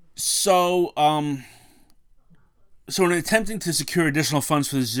 So in attempting to secure additional funds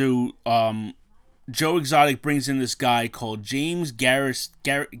for the zoo, Joe Exotic brings in this guy called James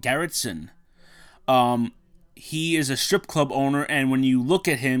Garretson. He is a strip club owner, and when you look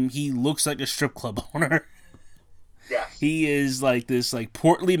at him, he looks like a strip club owner. Yes. He is like this like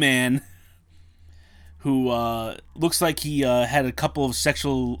portly man who looks like he had a couple of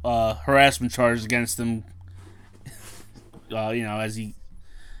sexual harassment charges against him. As he...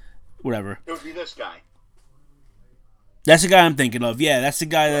 Whatever. It would be this guy. That's the guy I'm thinking of. Yeah, that's the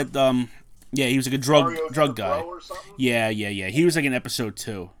guy that... he was like a drug guy. Or something? Yeah. He was like in episode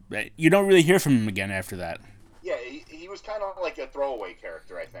 2. You don't really hear from him again after that. Yeah, he was kind of like a throwaway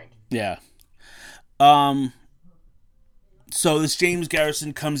character, I think. Yeah. So this James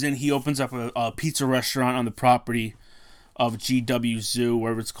Garrison comes in. He opens up a pizza restaurant on the property of GW Zoo,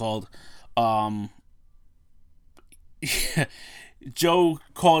 whatever it's called. Joe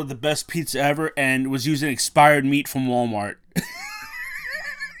called it the best pizza ever and was using expired meat from Walmart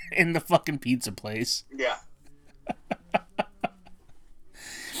in the fucking pizza place. Yeah.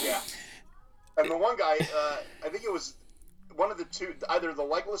 Yeah. And the one guy, I think it was one of the two, either the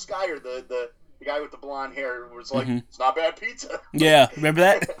legless guy or the guy with the blonde hair was like, It's not bad pizza. Yeah, remember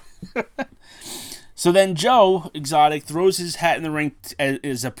that? So then Joe Exotic throws his hat in the ring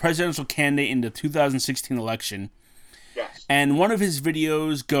as a presidential candidate in the 2016 election. Yes. And one of his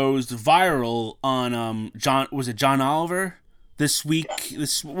videos goes viral on John Oliver this week.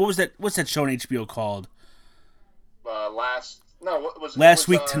 Yes. What's that show on HBO called? Last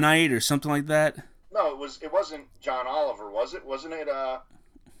Week Tonight or something like that. No, it wasn't John Oliver, was it? Wasn't it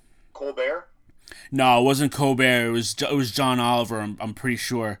Colbert? No, it wasn't Colbert. It was John Oliver. I'm pretty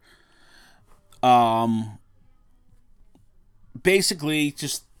sure. Basically,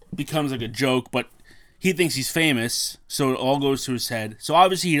 just becomes like a joke, but he thinks he's famous, so it all goes to his head. So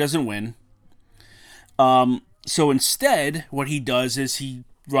obviously he doesn't win. So instead, what he does is he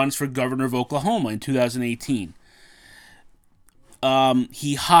runs for governor of Oklahoma in 2018.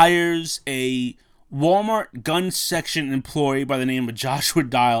 He hires a Walmart gun section employee by the name of Joshua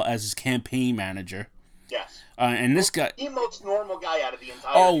Dial as his campaign manager. Yes. And this guy... The most normal guy out of the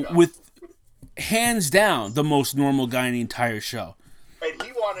entire show. Oh, with hands down the most normal guy in the entire show. And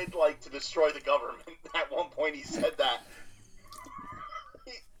he wanted, like, to destroy the government. At one point he said that.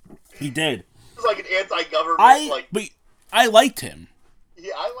 He did. It was like an anti-government, But I liked him.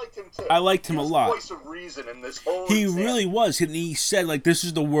 Yeah, I liked him too. I liked him a lot. The voice of reason in this whole He really was. And he said, like, this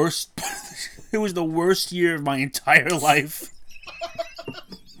is the worst... it was the worst year of my entire life.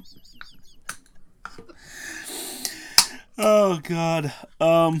 Oh, God.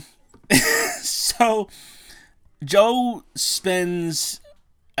 So, Joe spends,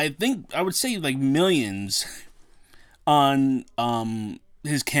 I would say, like, millions on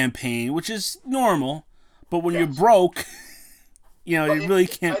his campaign, which is normal. But when you're broke, you know, you really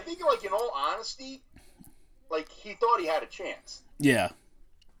can't... I think, like, in all honesty, like, he thought he had a chance. Yeah.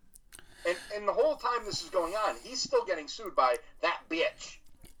 And the whole time this is going on, he's still getting sued by that bitch.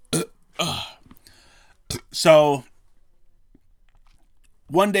 So,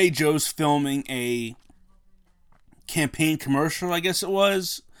 one day Joe's filming a campaign commercial, I guess it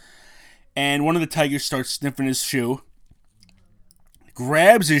was, and one of the tigers starts sniffing his shoe,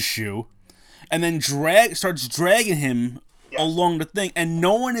 grabs his shoe, and then starts dragging him along the thing, and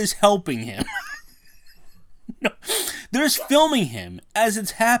no one is helping him. No, they're just filming him as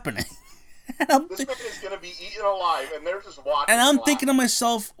it's happening. This man is going to be eaten alive, and they're just watching. And I'm thinking to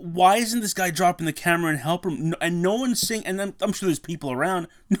myself, why isn't this guy dropping the camera and helping him? And no one's saying, and I'm sure there's people around,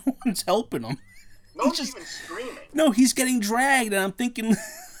 no one's helping him. No one's even screaming. No, he's getting dragged, and I'm thinking,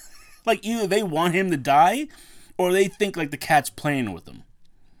 like, either they want him to die, or they think, like, the cat's playing with him.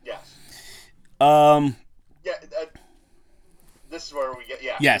 Yes. Yeah, this is where we get,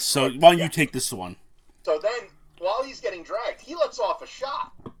 Yes, so why don't you take this one? So then, while he's getting dragged, he lets off a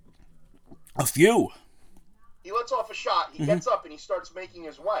shot. A few. He lets off a shot, he gets up, and he starts making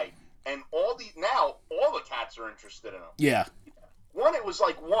his way. And all the cats are interested in him. Yeah. One, it was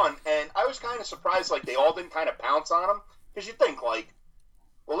like one, and I was kind of surprised, like, they all didn't kind of pounce on him. Because you think, like,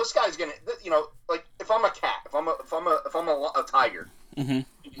 well, this guy's gonna, you know, like, if I'm a cat, if I'm a tiger, I'm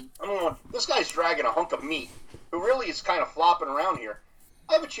going, this guy's dragging a hunk of meat, who really is kind of flopping around here.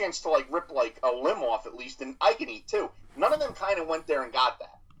 I have a chance to, like, rip, like, a limb off at least, and I can eat, too. None of them kind of went there and got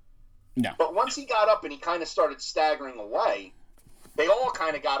that. No. But once he got up and he kind of started staggering away, they all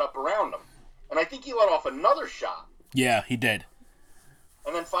kind of got up around him. And I think he let off another shot. Yeah, he did.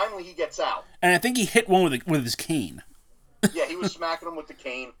 And then finally he gets out. And I think he hit one with his cane. Yeah, he was smacking him with the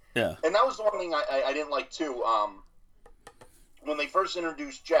cane. Yeah. And that was the one thing I didn't like, too. When they first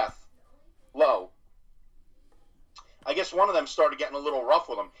introduced Jeff Lowe, I guess one of them started getting a little rough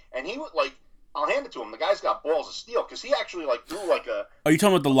with him. And he would, like, I'll hand it to him. The guy's got balls of steel, because he actually, like, threw, like, a... Are you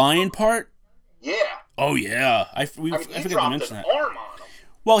talking about the lion part? Yeah. Oh, yeah. I forgot to mention that. Arm on him.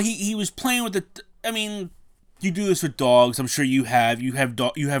 Well, he was playing with the... I mean, you do this with dogs. I'm sure you have. You have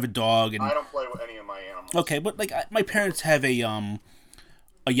a dog. And... I don't play with any of my animals. Okay, but, like, my parents have a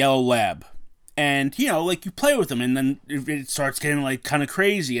yellow lab. And, you know, like, you play with them, and then it starts getting, like, kind of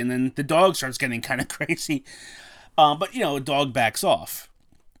crazy, and then the dog starts getting kind of crazy. But, you know, a dog backs off.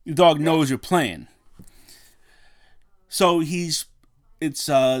 The dog knows you're playing. So it's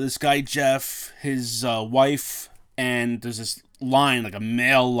this guy Jeff, his wife, and there's this lion, like a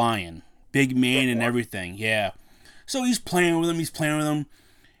male lion. Big mane and everything, yeah. So he's playing with him,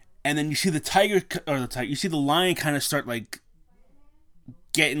 and then you see you see the lion kind of start, like,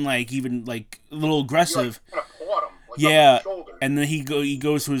 getting, like, even, like, a little aggressive. You, like, kind of caught him, like, yeah, up the shoulder. And then he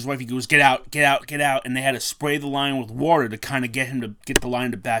goes to his wife, he goes, get out, and they had to spray the lion with water to kind of get the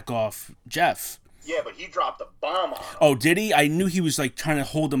lion to back off Jeff. Yeah, but he dropped a bomb on him. Oh, did he? I knew he was, like, trying to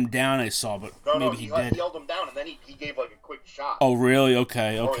hold him down, I saw, but maybe he did. He held him down, and then he gave, like, a quick shot. Oh, really?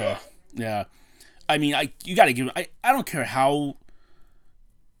 Okay. Oh, Yeah. I mean, you gotta give I don't care how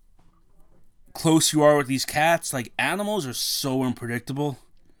close you are with these cats. Like, animals are so unpredictable.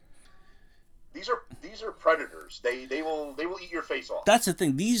 These are predators. They will eat your face off. That's the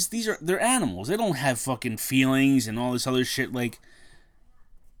thing. They're animals. They don't have fucking feelings and all this other shit. Like,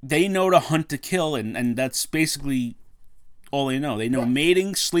 they know to hunt to kill, and that's basically all they know. They know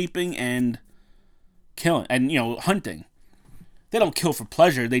mating, sleeping, and killing, and, you know, hunting. They don't kill for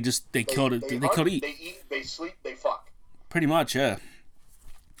pleasure. They kill to eat. They eat. They sleep. They fuck. Pretty much, yeah.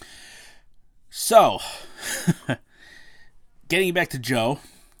 So, getting back to Joe.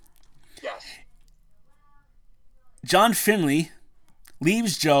 Yes. John Finley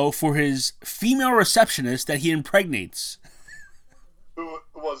leaves Joe for his female receptionist that he impregnates. Who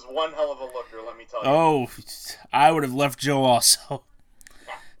was one hell of a looker, let me tell you. Oh, I would have left Joe also.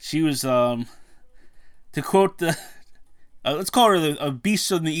 She was, to quote the, let's call her a beast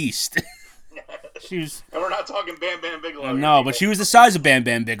from the East. She was, and we're not talking Bam Bam Bigelow. No, but she was the size of Bam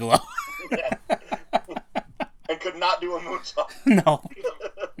Bam Bigelow. Yeah. And could not do a moonsault.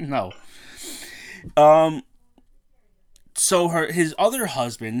 No. So his other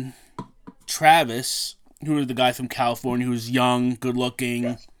husband, Travis, who was the guy from California, who was young, good looking,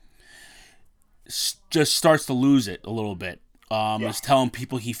 yes, just starts to lose it a little bit. Is telling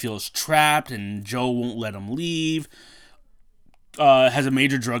people he feels trapped and Joe won't let him leave. Has a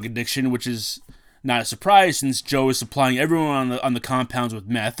major drug addiction, which is not a surprise since Joe is supplying everyone on the compounds with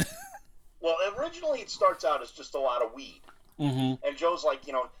meth. Well, originally it starts out as just a lot of weed. Mm-hmm. And Joe's like,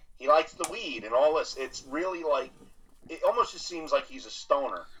 he likes the weed and all this. It's really like, it almost just seems like he's a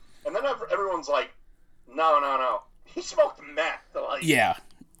stoner. And then everyone's like, no. He smoked meth. Like, yeah.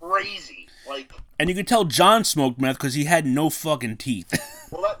 Crazy. Like, and you could tell John smoked meth because he had no fucking teeth.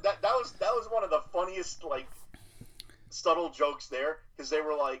 Well, that was one of the funniest, like, subtle jokes there. Because they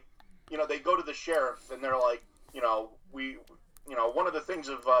were like, they go to the sheriff and they're like, one of the things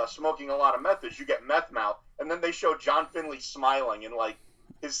of smoking a lot of meth is you get meth mouth. And then they show John Finley smiling and, like,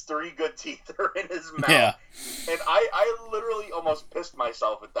 his 3 good teeth are in his mouth. Yeah. And I literally almost pissed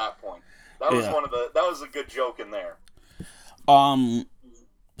myself at that point. That was that was a good joke in there.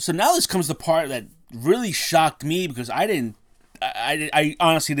 So now this comes the part that really shocked me because I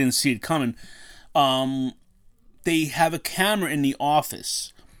honestly didn't see it coming. They have a camera in the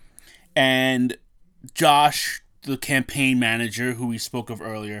office and Josh, the campaign manager who we spoke of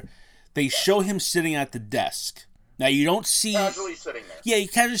earlier, they show him sitting at the desk. Now you don't see casually sitting there. Yeah, he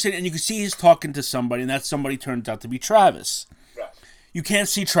casually sitting, and you can see he's talking to somebody, and that somebody turns out to be Travis. Yes. You can't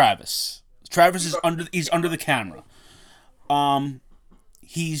see Travis. Travis is under the camera.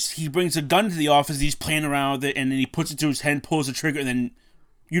 He brings a gun to the office. He's playing around with it, and then he puts it to his head, pulls the trigger, and then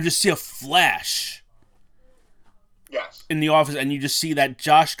you just see a flash. Yes. In the office, and you just see that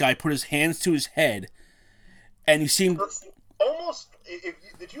Josh guy put his hands to his head, and you see him almost.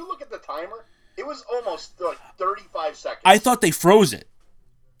 Did you look at the timer? It was almost like 35 seconds. I thought they froze it.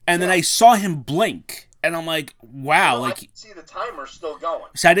 And then I saw him blink. And I'm like, wow. I could see the timer still going.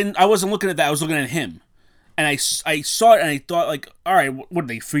 So I wasn't looking at that. I was looking at him. And I saw it and I thought, like, all right, what, did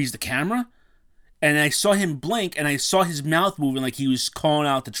they freeze the camera? And I saw him blink and I saw his mouth moving like he was calling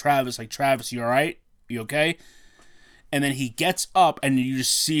out to Travis, like, Travis, you all right? You okay? And then he gets up and you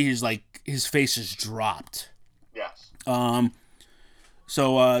just see his face is dropped. Yes.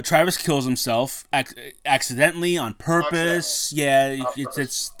 So Travis kills himself accidentally, on purpose. Yeah,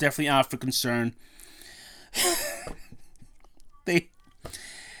 it's definitely out for concern.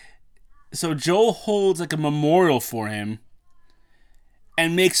 So Joel holds like a memorial for him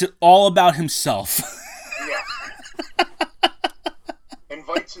and makes it all about himself. Yeah.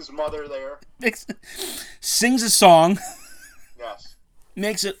 Invites his mother there. Sings a song. Yes.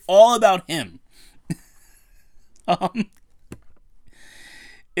 Makes it all about him.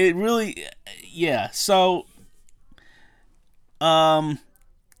 It really, yeah. So,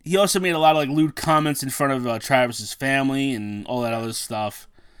 he also made a lot of like lewd comments in front of Travis's family and all that other stuff.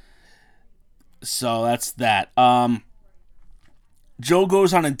 So that's that. Joe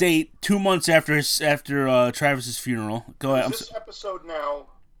goes on a date 2 months after Travis's funeral. Go ahead. Was this episode now?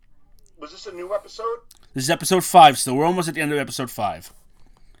 Was this a new episode? This is episode 5. Still, we're almost at the end of episode 5.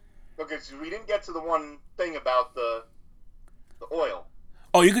 Okay, so we didn't get to the one thing about the oil.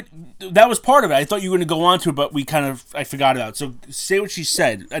 Oh, you could. That was part of it. I thought you were going to go on to it, but I forgot about it. So say what she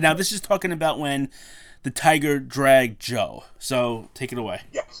said. Now this is talking about when the tiger dragged Joe. So take it away.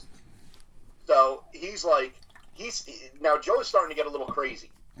 Yes. So now Joe is starting to get a little crazy.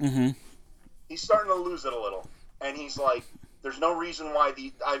 Mm-hmm. He's starting to lose it a little, and he's like, "There's no reason why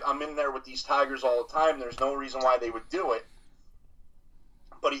I'm in there with these tigers all the time. There's no reason why they would do it."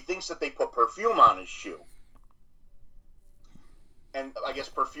 But he thinks that they put perfume on his shoe. And I guess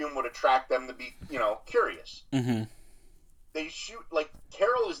perfume would attract them to be, curious. Mm-hmm. They shoot, like,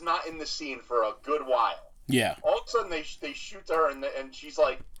 Carol is not in the scene for a good while. Yeah. All of a sudden, they shoot to her, and she's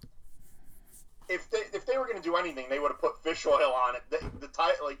like, if they were going to do anything, they would have put fish oil on it. The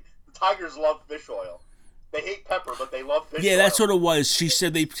tigers love fish oil. They hate pepper, but they love fish oil. Yeah, that's what it was. She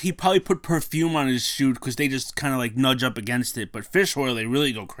said he probably put perfume on his shoe because they just kind of, like, nudge up against it. But fish oil, they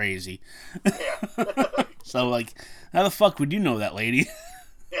really go crazy. Yeah. So, like, how the fuck would you know that, lady?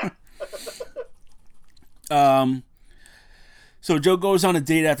 Yeah. So Joe goes on a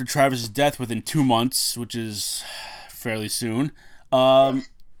date after Travis's death within 2 months, which is fairly soon.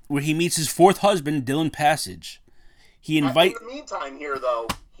 where he meets his fourth husband, Dylan Passage. In the meantime here, though,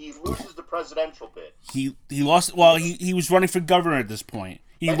 he loses the presidential bid. He lost. Well, he was running for governor at this point.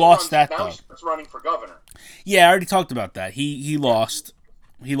 He lost that, though. Now he's running for governor. Yeah, I already talked about that. He lost.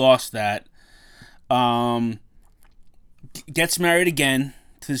 He lost that. Gets married again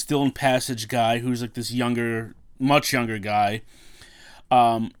to this Dylan Passage guy, who's like this much younger guy.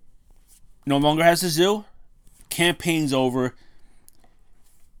 No longer has a zoo. Campaign's over.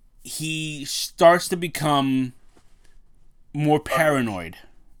 He starts to become more paranoid.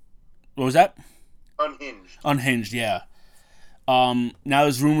 What was that? Unhinged, yeah. Now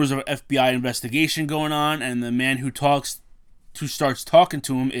there's rumors of an FBI investigation going on, and the man who starts talking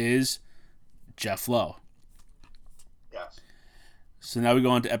to him is Jeff Lowe. Yes. So now we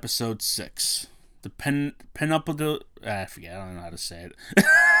go on to episode 6. The penultimate... I forget, I don't know how to say it.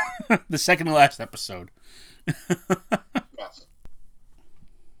 The second to last episode. Yes.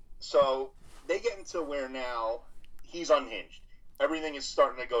 So they get into where now he's unhinged. Everything is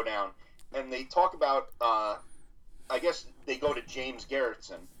starting to go down. And they talk about, I guess they go to James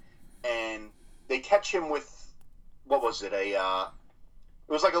Garretson, and they catch him with, what was it? It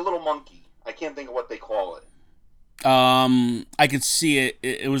was like a little monkey. I can't think of what they call it. I could see it.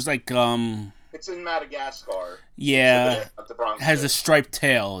 It was like, It's in Madagascar. Yeah. At the Bronx. Has a striped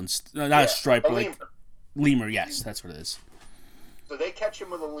tail. Not a stripe, but like... Lemur. Yes, that's what it is. So they catch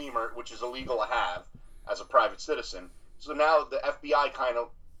him with a lemur, which is illegal to have as a private citizen. So now the FBI kind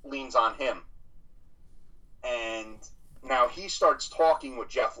of leans on him. And now he starts talking with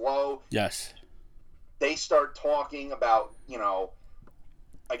Jeff Lowe. Yes. They start talking about,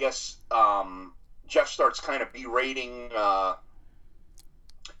 I guess Jeff starts kind of berating Joe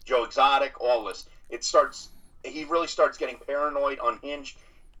Exotic, all this. He really starts getting paranoid, unhinged,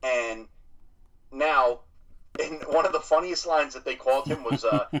 and now, and one of the funniest lines that they called him was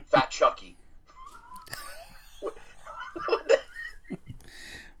Fat Chucky.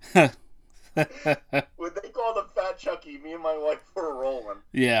 When they called him Fat Chucky, me and my wife were rolling.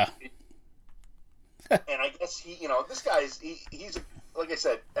 Yeah. And I guess this guy he's like I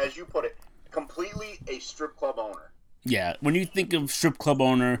said, as you put it, completely a strip club owner. Yeah, when you think of strip club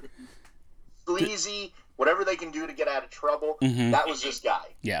owner, sleazy, whatever they can do to get out of trouble, mm-hmm. That was this guy.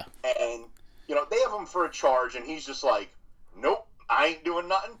 Yeah. And they have him for a charge, and he's just like, nope, I ain't doing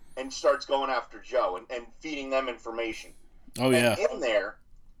nothing, and starts going after Joe and feeding them information. Oh, yeah. And in there,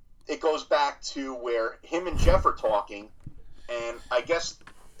 it goes back to where him and Jeff are talking, and I guess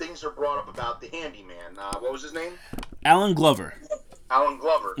things are brought up about the handyman. What was his name? Alan Glover.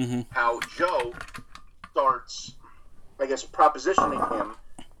 Mm-hmm. How Joe starts, I guess, propositioning him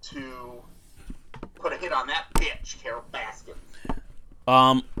to put a hit on that bitch, Carol Baskin.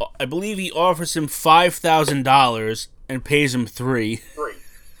 I believe he offers him $5,000 and pays him $3,000.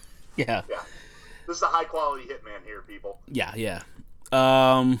 Yeah. Yeah. This is a high quality hitman here, people. Yeah.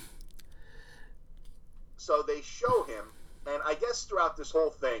 So they show him, and I guess throughout this whole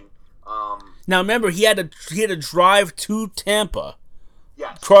thing. Now remember, he had to drive to Tampa.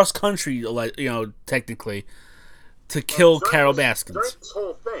 Yes. Cross country, technically, to kill Carol Baskins. During this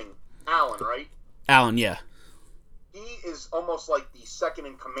whole thing, Alan, right? Alan, yeah. He is almost like the second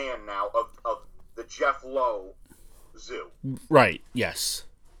in command now of the Jeff Lowe Zoo. Right, yes.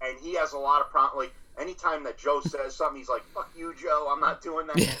 And he has a lot of like, anytime that Joe says something, he's like, fuck you, Joe, I'm not doing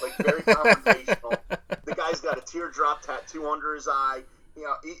that. Yeah. Like, very confrontational. The guy's got a teardrop tattoo under his eye.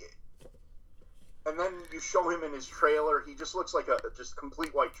 And then you show him in his trailer, he just looks like a just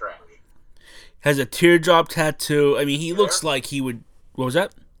complete white trash. Has a teardrop tattoo. I mean, he looks like he would... What was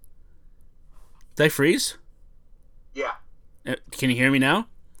that? Did I freeze? Yeah. Can you hear me now?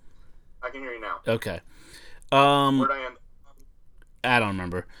 I can hear you now. Okay. Where'd I end? I don't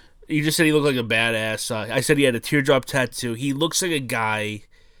remember. You just said he looked like a badass. I said he had a teardrop tattoo. He looks like a guy...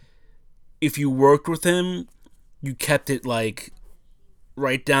 If you worked with him, you kept it, like,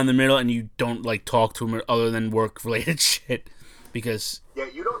 right down the middle, and you don't, like, talk to him other than work-related shit. Because... Yeah,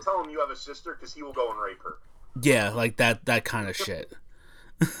 you don't tell him you have a sister, because he will go and rape her. Yeah, like that kind of shit.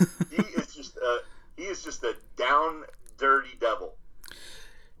 He is just a down, dirty devil.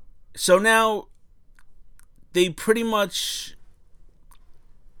 So now, they pretty much...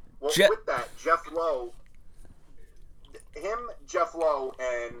 Well, with that, Jeff Lowe,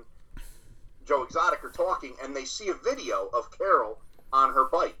 and Joe Exotic are talking, and they see a video of Carol on her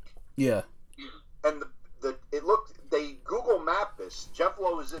bike. Yeah. And they Google map this. Jeff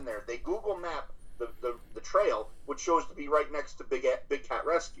Lowe is in there. They Google map the trail, which shows to be right next to Big Cat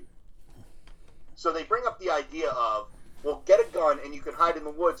Rescue. So they bring up the idea of, well, get a gun and you can hide in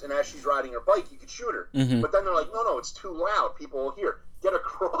the woods, and as she's riding her bike, you can shoot her. Mm-hmm. But then they're like, no, it's too loud. People will hear. Get a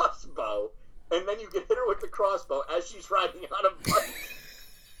crossbow, and then you can hit her with the crossbow as she's riding on a bike.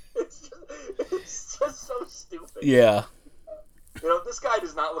 It's just so stupid. Yeah. You know, this guy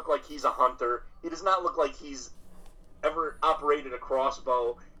does not look like he's a hunter. He does not look like he's ever operated a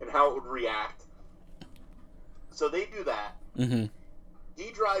crossbow and how it would react. So they do that. Mm-hmm.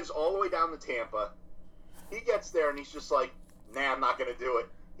 He drives all the way down to Tampa. He gets there and he's just like, nah, I'm not going to do it.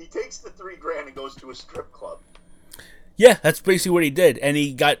 He takes the $3,000 and goes to a strip club. Yeah, that's basically what he did. And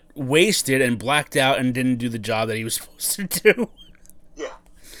he got wasted and blacked out and didn't do the job that he was supposed to do. Yeah.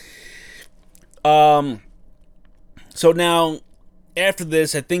 So now, after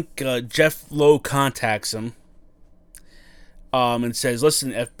this, I think Jeff Lowe contacts him and says,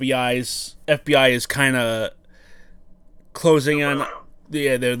 listen, FBI is kind of closing on...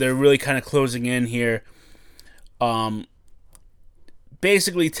 Yeah, they're really kind of closing in here.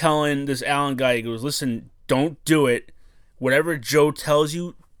 Basically telling this Alan guy, he goes, listen, don't do it. Whatever Joe tells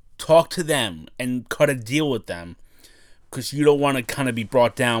you, talk to them and cut a deal with them. Because you don't want to kind of be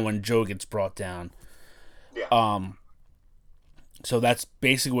brought down when Joe gets brought down. Yeah. So that's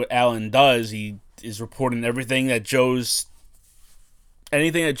basically what Alan does. He is reporting everything that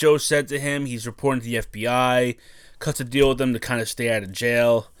anything that Joe said to him, he's reporting to the FBI, cuts a deal with them to kind of stay out of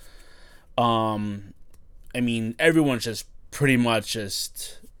jail. I mean, everyone's just pretty much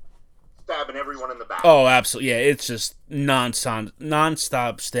just... stabbing everyone in the back. Oh, absolutely. Yeah, it's just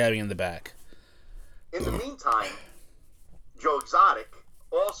non-stop stabbing in the back. In the meantime, Joe Exotic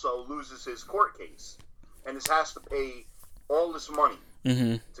also loses his court case and has to pay all this money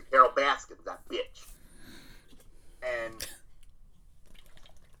to Carol Baskin, that bitch. And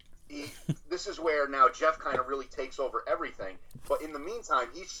this is where now Jeff kind of really takes over everything. But in the meantime,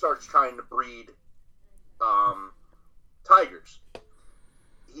 he starts trying to breed tigers.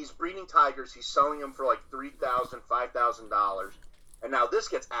 He's breeding tigers. He's selling them for like $3,000, $5,000. And now this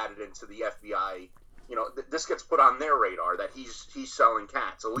gets added into the FBI. You know, this gets put on their radar that he's selling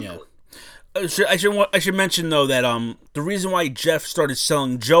cats illegally. Yeah. I should mention though that the reason why Jeff started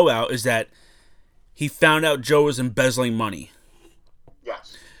selling Joe out is that he found out Joe was embezzling money.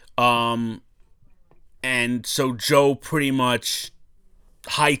 Yes. And so Joe pretty much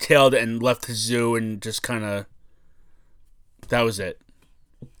hightailed it and left the zoo and just kind of that was it.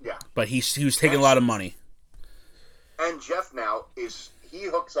 Yeah. But he was taking a lot of money. And Jeff now he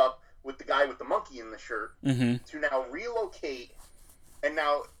hooks up with the guy with the monkey in the shirt to now relocate. And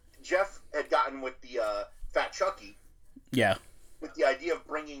now Jeff had gotten with the Fat Chucky. Yeah. With the idea of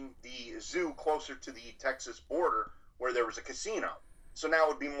bringing the zoo closer to the Texas border where there was a casino. So now it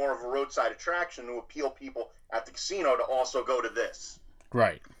would be more of a roadside attraction to appeal people at the casino to also go to this.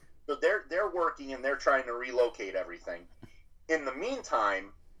 Right. So they're working and they're trying to relocate everything. In the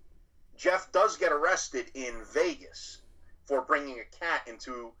meantime, Jeff does get arrested in Vegas for bringing a cat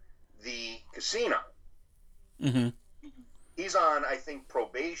into the casino. Mm-hmm. He's on, I think,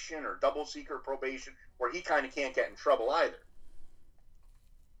 probation or double secret probation, where he kind of can't get in trouble either.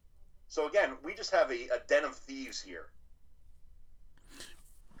 So again, we just have a den of thieves here.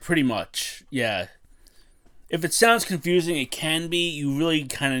 Pretty much, yeah. If it sounds confusing, it can be. You really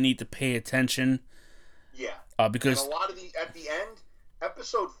kind of need to pay attention. Yeah. Because and a lot of at the end,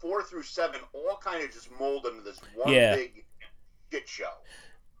 episode 4 through 7 all kind of just mold into this one big shit show.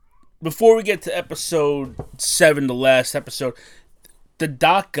 Before we get to episode 7, the last episode, the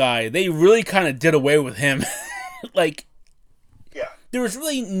Doc guy, they really kind of did away with him. Like, there was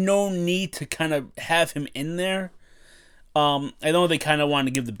really no need to kind of have him in there. I know they kind of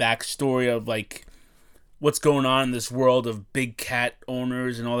wanted to give the backstory of, like, what's going on in this world of big cat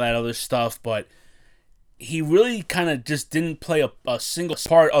owners and all that other stuff, but he really kind of just didn't play a single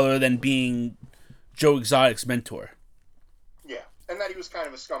part other than being Joe Exotic's mentor. Yeah, and that he was kind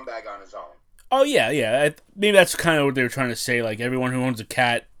of a scumbag on his own. Oh, yeah. Maybe that's kind of what they were trying to say. Like, everyone who owns a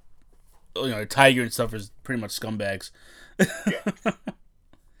cat, a tiger and stuff is pretty much scumbags. Yeah.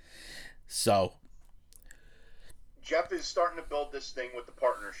 So. Jeff is starting to build this thing with the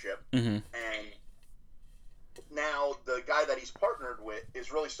partnership. Mm-hmm. And now the guy that he's partnered with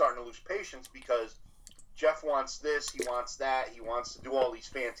is really starting to lose patience because Jeff wants this, he wants that, he wants to do all these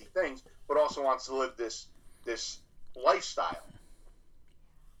fancy things, but also wants to live this lifestyle.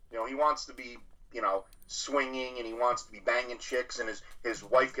 You know, he wants to be, swinging, and he wants to be banging chicks, and his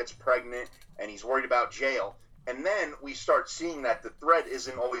wife gets pregnant, and he's worried about jail. And then we start seeing that the thread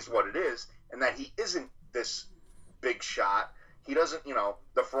isn't always what it is, and that he isn't this big shot. He doesn't,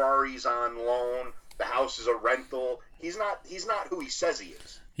 the Ferrari's on loan, the house is a rental. He's not who he says he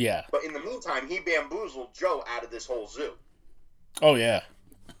is. Yeah. But in the meantime, he bamboozled Joe out of this whole zoo. Oh, yeah.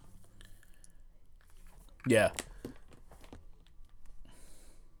 Yeah.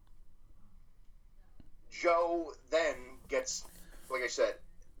 Joe then gets, like I said,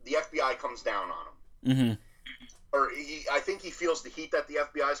 the FBI comes down on him. Mm-hmm. Or I think he feels the heat that the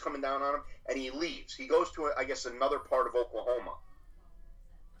FBI is coming down on him, and he leaves. He goes to, I guess, another part of Oklahoma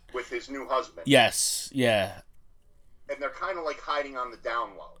with his new husband. Yes, yeah. And they're kind of like hiding on the down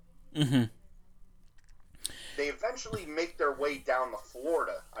low. Mm-hmm. They eventually make their way down to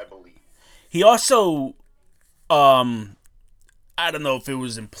Florida, I believe. He also, I don't know if it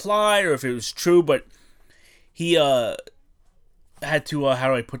was implied or if it was true, but he had to, how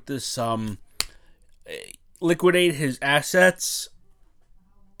do I put this, liquidate his assets,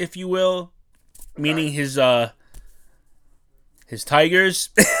 if you will, okay. Meaning his tigers.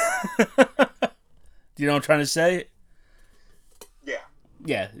 Do you know what I'm trying to say? Yeah.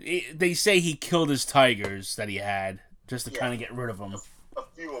 Yeah, they say he killed his tigers that he had just to kind of get rid of them. A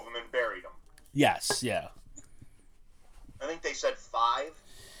few of them and buried them. Yes, yeah. I think they said 5.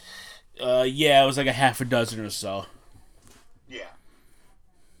 Yeah, it was like a half a dozen or so. Yeah.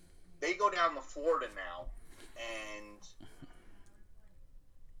 They go down to Florida now, and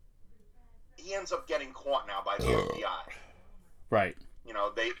he ends up getting caught now by the FBI. Right. You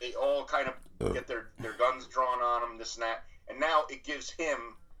know, they all kind of get their guns drawn on him, this and that. And now it gives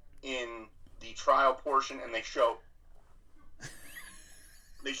him in the trial portion, and they show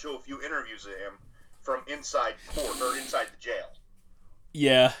a few interviews of him from inside court or inside the jail.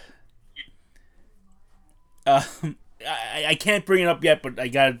 Yeah. I can't bring it up yet, but I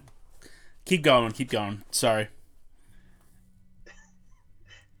gotta keep going. Sorry.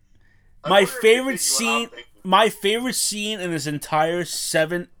 My favorite scene in this entire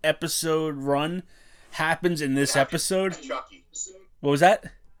 7-episode run happens in this episode. Chucky. What was that?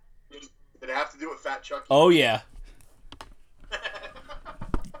 Did it have to do with Fat Chucky? Oh yeah.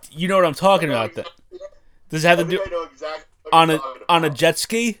 You know what I'm talking about? Does it have to do on a jet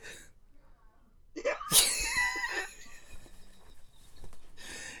ski? Yeah.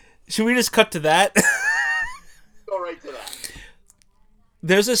 Should we just cut to that? Go right to that.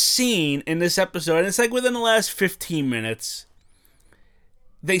 There's a scene in this episode, and it's like within the last 15 minutes.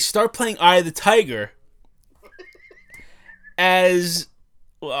 They start playing Eye of the Tiger as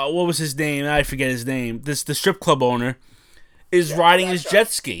what was his name? I forget his name. The strip club owner is riding his jet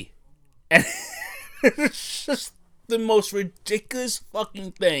ski, and it's just the most ridiculous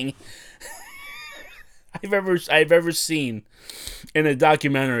fucking thing I've ever seen in a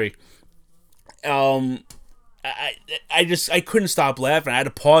documentary. I couldn't stop laughing. I had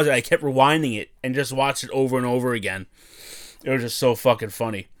to pause it. I kept rewinding it and just watched it over and over again. It was just so fucking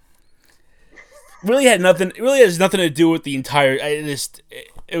funny. It really has nothing to do with the entire.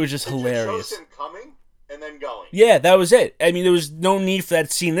 It was just hilarious. It shows him coming and then going. Yeah, that was it. I mean, there was no need for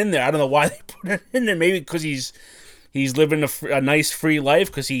that scene in there. I don't know why they put it in there. Maybe because he's living a nice free life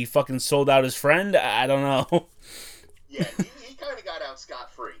because he fucking sold out his friend. I don't know. Yeah, he kind of got out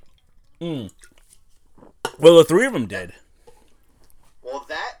scot-free. Well, the 3 of them did. Well,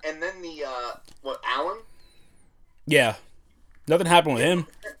 that and then Alan? Yeah. Nothing happened with him.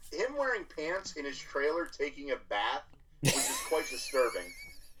 Him wearing pants in his trailer taking a bath was just quite disturbing.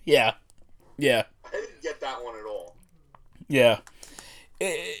 Yeah. I didn't get that one at all. Yeah.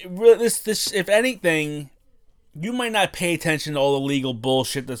 This if anything, you might not pay attention to all the legal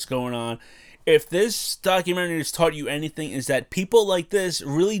bullshit that's going on. If this documentary has taught you anything, is that people like this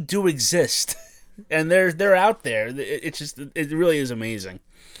really do exist. And they're out there. It really is amazing.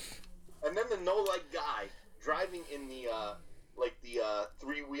 And then the no-leg guy driving in the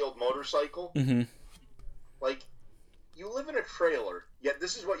 3-wheeled motorcycle. Mm-hmm. Like, you live in a trailer, yet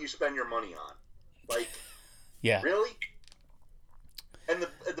this is what you spend your money on. Like, yeah, really? And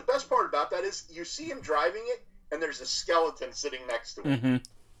the best part about that is you see him driving it, and there's a skeleton sitting next to him. Mm-hmm.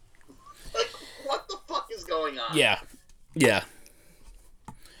 Like, what the fuck is going on? Yeah.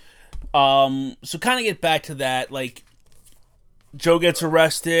 So kind of get back to that, like, Joe gets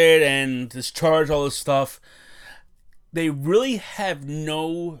arrested and discharged, all this stuff. They really have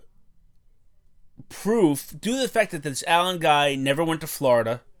no proof, due to the fact that this Alan guy never went to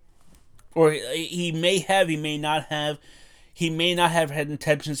Florida, or he may have, he may not have, he may not have had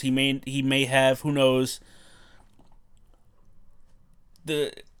intentions, he may have, who knows.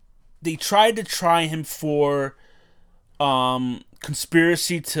 They tried to try him for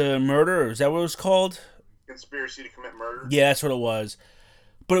conspiracy to murder, is that what it was called? Conspiracy to commit murder? Yeah, that's what it was.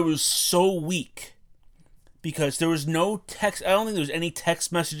 But it was so weak. Because there was no text, I don't think there was any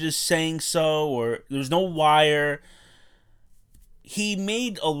text messages saying so, or there was no wire. he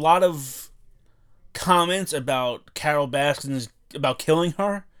made a lot of comments about Carol Baskins about killing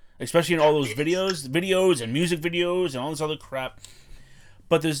her, especially in all those videos and music videos and all this other crap.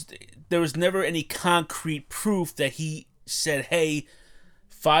 But there was never any concrete proof that he said, "Hey,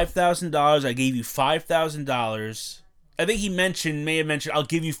 $5,000. I gave you $5,000." I think he may have mentioned, "I'll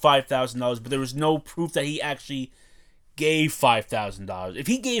give you $5,000," but there was no proof that he actually gave $5,000. If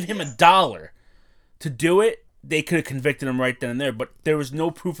he gave him $1 to do it, they could have convicted him right then and there. But there was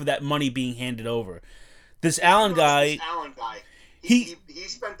no proof of that money being handed over. This Allen guy, he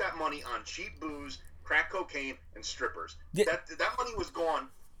spent that money on cheap booze, crack cocaine, and strippers. Yeah, that money was gone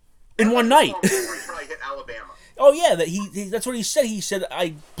in one night. Before he probably hit Alabama. Oh yeah, that's what he said. He said,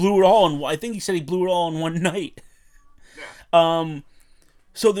 "I blew it all," I think he said he blew it all in one night. Yeah.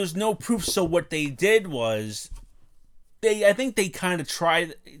 So there's no proof. So what they did was, I think they kind of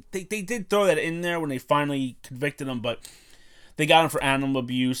tried. They did throw that in there when they finally convicted him, but they got him for animal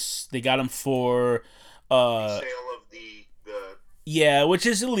abuse. They got him for the sale of the yeah, which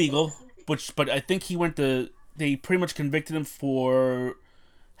is illegal. But I think he went to. They pretty much convicted him for.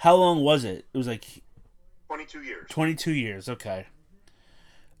 How long was it? It was like 22 years. 22 years. Okay.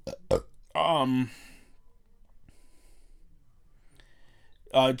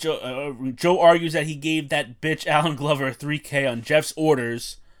 Joe argues that he gave that bitch Allen Glover a $3,000 on Jeff's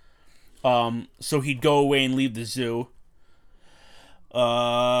orders, so he'd go away and leave the zoo.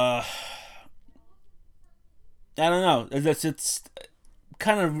 I don't know. It's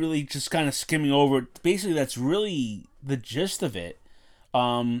kind of really just kind of skimming over it. Basically, that's really the gist of it.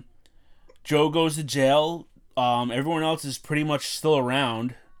 Joe goes to jail. Everyone else is pretty much still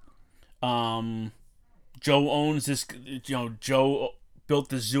around. Joe owns this. Joe built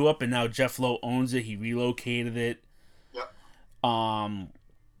the zoo up, and now Jeff Lowe owns it. He relocated it. Yep.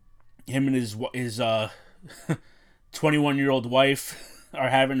 Him and his 21-year-old wife are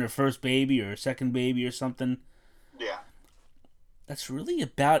having their first baby or second baby or something. Yeah. That's really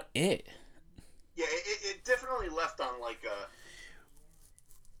about it. Yeah, it definitely left on like a.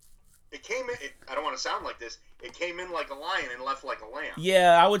 It came in. I don't want to sound like this. It came in like a lion and left like a lamb.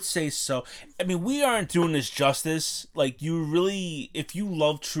 Yeah, I would say so. I mean, we aren't doing this justice. Like, you really, if you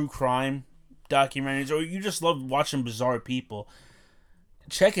love true crime documentaries or you just love watching bizarre people,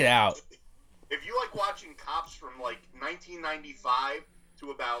 check it out. If you like watching cops from like 1995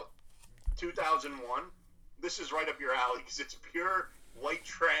 to about 2001, this is right up your alley because it's pure white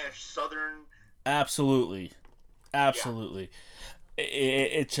trash Southern. Absolutely. Yeah.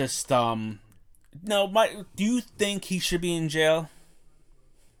 It just no. Do you think he should be in jail?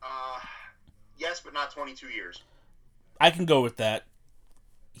 Yes, but not 22 years. I can go with that.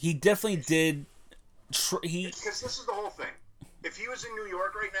 He definitely did. Because this is the whole thing. If he was in New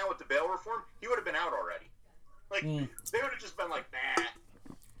York right now with the bail reform, he would have been out already. Like they would have just been like, nah.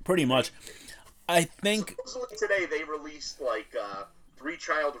 Pretty much. I think supposedly today they released like 3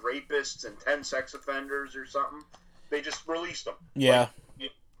 child rapists and 10 sex offenders or something. They just released them. Yeah.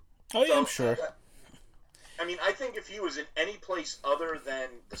 I'm sure. I mean, I think if he was in any place other than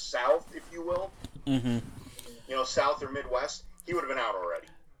the South, if you will, South or Midwest, he would have been out already.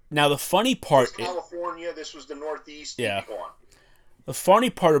 Now, the funny part is California, this was the Northeast. Yeah. Go on. The funny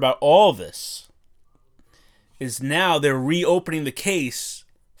part about all this is now they're reopening the case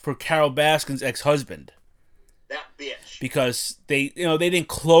for Carol Baskin's ex-husband. That bitch. Because they didn't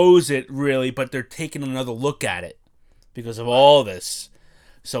close it really, but they're taking another look at it. Because of all this.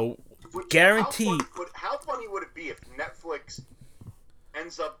 So, guarantee... How funny would it be if Netflix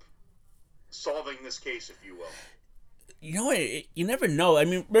ends up solving this case, if you will? You know what? You never know. I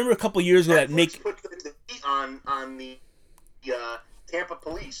mean, remember a couple years ago Netflix put the heat on the Tampa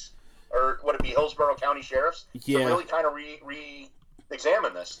police, or would it be Hillsborough County Sheriffs? Yeah. To really kind of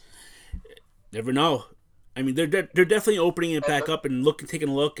re-examine this. Never know. I mean, they're definitely opening it back up and taking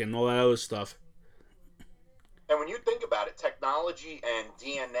a look and all that other stuff. And when you think about it, technology and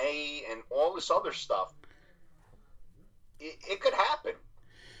DNA and all this other stuff, it could happen.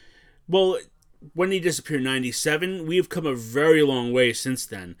 Well, when he disappeared in 97, we have come a very long way since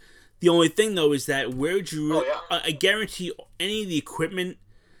then. The only thing, though, is that I guarantee any of the equipment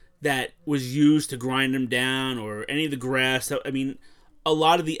that was used to grind him down or any of the grass, I mean, a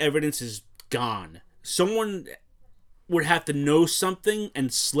lot of the evidence is gone. Someone would have to know something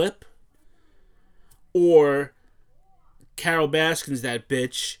and slip, or Carol Baskins, that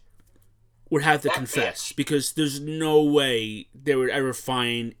bitch, would have to confess, because there's no way they would ever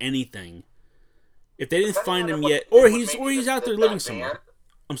find anything. If they didn't find him yet, or he's out there living somewhere.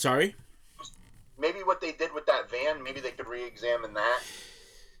 I'm sorry? Maybe what they did with that van, maybe they could re-examine that.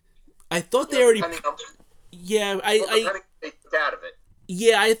 I thought they already... Yeah, They kicked out of it.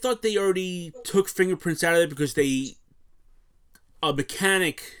 Yeah, I thought they already took fingerprints out of it because they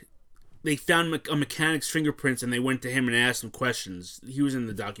found a mechanic's fingerprints and they went to him and asked him questions. He was in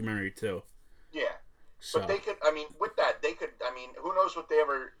the documentary too. Yeah. So. But they could, with that, who knows what they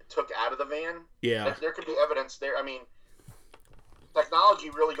ever took out of the van? Yeah. There could be evidence there. Technology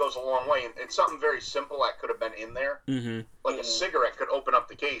really goes a long way, and it's something very simple that could have been in there. Mm-hmm. Like a cigarette could open up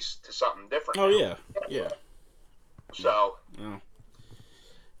the case to something different. Oh, yeah. Yeah. So. Yeah.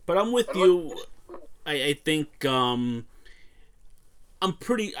 But I'm with you. I think, I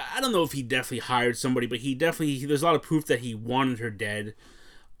don't know if he definitely hired somebody, but there's a lot of proof that he wanted her dead.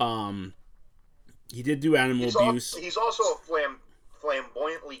 He did do animal abuse. He's also a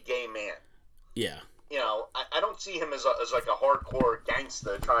flamboyantly gay man. Yeah. I don't see him as like a hardcore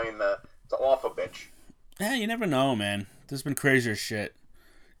gangster trying to off a bitch. Yeah, you never know, man. There's been crazier shit.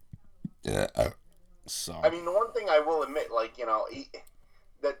 Yeah. So. The one thing I will admit,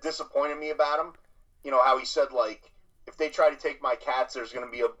 that disappointed me about him, how he said, if they try to take my cats, there's going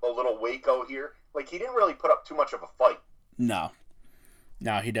to be a little Waco here. He didn't really put up too much of a fight. No,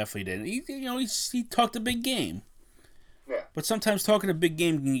 he definitely didn't. He talked a big game. Yeah. But sometimes talking a big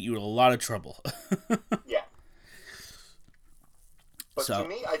game can get you in a lot of trouble. Yeah. But to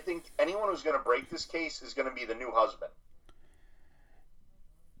me, I think anyone who's going to break this case is going to be the new husband.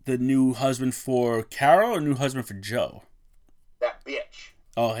 The new husband for Carol or new husband for Joe? That bitch.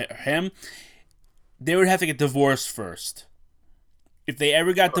 Oh, him? They would have to get divorced first. If they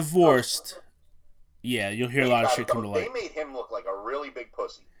ever got divorced, yeah, you'll hear a lot of shit come to light. They made him look like a really big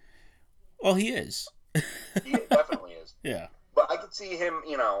pussy. Well, he is. He definitely is. Yeah. But I could see him,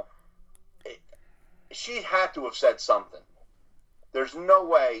 she had to have said something. There's no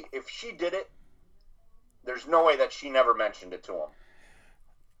way, if she did it, there's no way that she never mentioned it to him.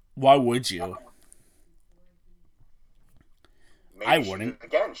 Why would you? Maybe I wouldn't.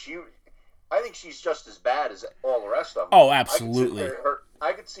 I think she's just as bad as all the rest of them. Oh, absolutely.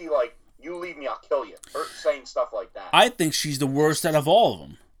 I could see, you leave me, I'll kill you. Her saying stuff like that. I think she's the worst out of all of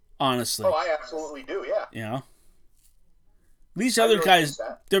them, honestly. Oh, I absolutely do, yeah. These other guys,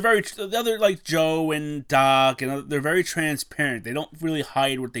 the other, like Joe and Doc, and they're very transparent. They don't really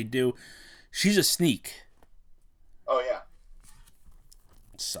hide what they do. She's a sneak. Oh, yeah.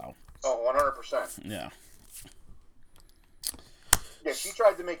 So. Oh, 100%. Yeah. Yeah, she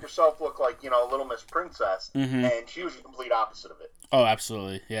tried to make herself look like, Little Miss Princess, and she was the complete opposite of it. Oh,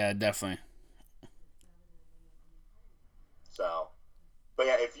 absolutely. Yeah, definitely. So. But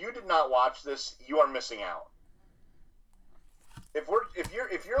yeah, if you did not watch this, you are missing out. If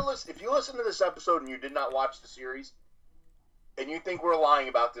you listen to this episode and you did not watch the series, and you think we're lying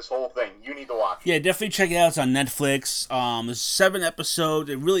about this whole thing, you need to watch it. Yeah, definitely check it out. It's on Netflix. There's 7 episodes.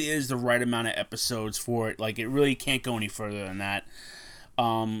 It really is the right amount of episodes for it. It really can't go any further than that.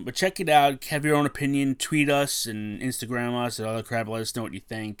 But check it out. Have your own opinion. Tweet us and Instagram us and other crap. Let us know what you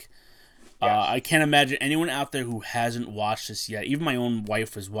think. Yes. I can't imagine anyone out there who hasn't watched this yet. Even my own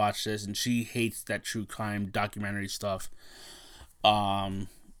wife has watched this, and she hates that true crime documentary stuff. Yeah.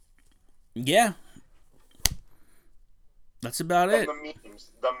 That's about it.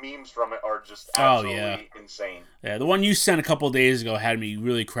 The memes from it are just absolutely insane. Yeah, the one you sent a couple of days ago had me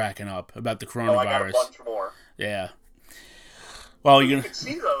really cracking up about the coronavirus. I got a bunch more. Yeah. Well, you can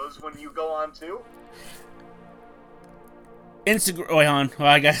see those when you go on to Instagram. Wait on. Well,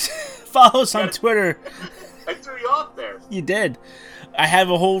 I guess follow us on Twitter. I threw you off there. You did. I have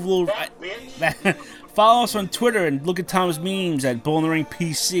a whole little. Follow us on Twitter and look at Tom's memes at Bull in the Ring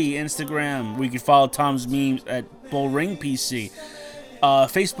PC. Instagram, we can follow Tom's memes at Bull Ring PC.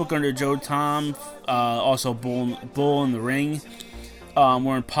 Facebook under Joe Tom. Also Bull in the Ring. We're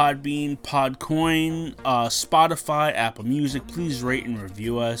on Podbean, Podcoin, Spotify, Apple Music. Please rate and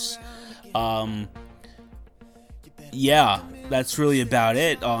review us. Yeah, that's really about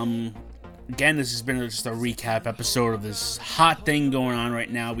it. Again, this has been just a recap episode of this hot thing going on right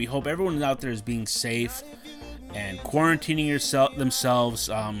now. We hope everyone out there is being safe and quarantining themselves.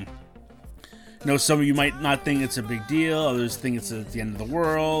 Some of you might not think it's a big deal. Others think it's at the end of the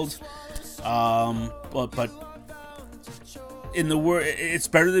world. But in the world, it's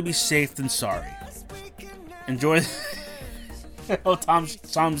better to be safe than sorry. Enjoy. Oh,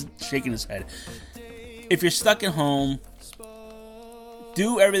 Tom's shaking his head. If you're stuck at home,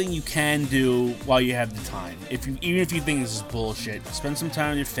 do everything you can do while you have the time. Even if you think this is bullshit, spend some time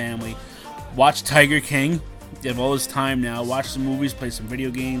with your family. Watch Tiger King. You have all this time now. Watch some movies, play some video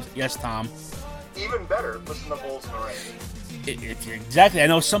games. Yes, Tom. Even better, listen to Bulls in the Ring. Exactly. I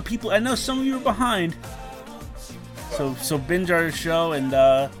know some of you are behind. So binge our show and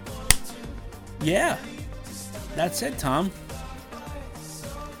yeah, that's it, Tom.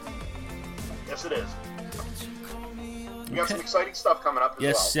 Yes, it is. We got some exciting stuff coming up as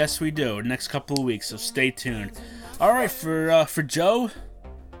well. Yes, we do. Next couple of weeks, so stay tuned. All right, for Joe.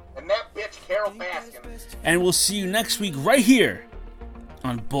 And that bitch, Carol Baskin. And we'll see you next week right here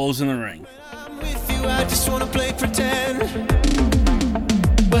on Bulls in the Ring. I'm with you, I just wanna play pretend.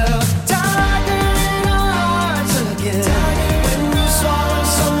 Well, tired in our hearts again.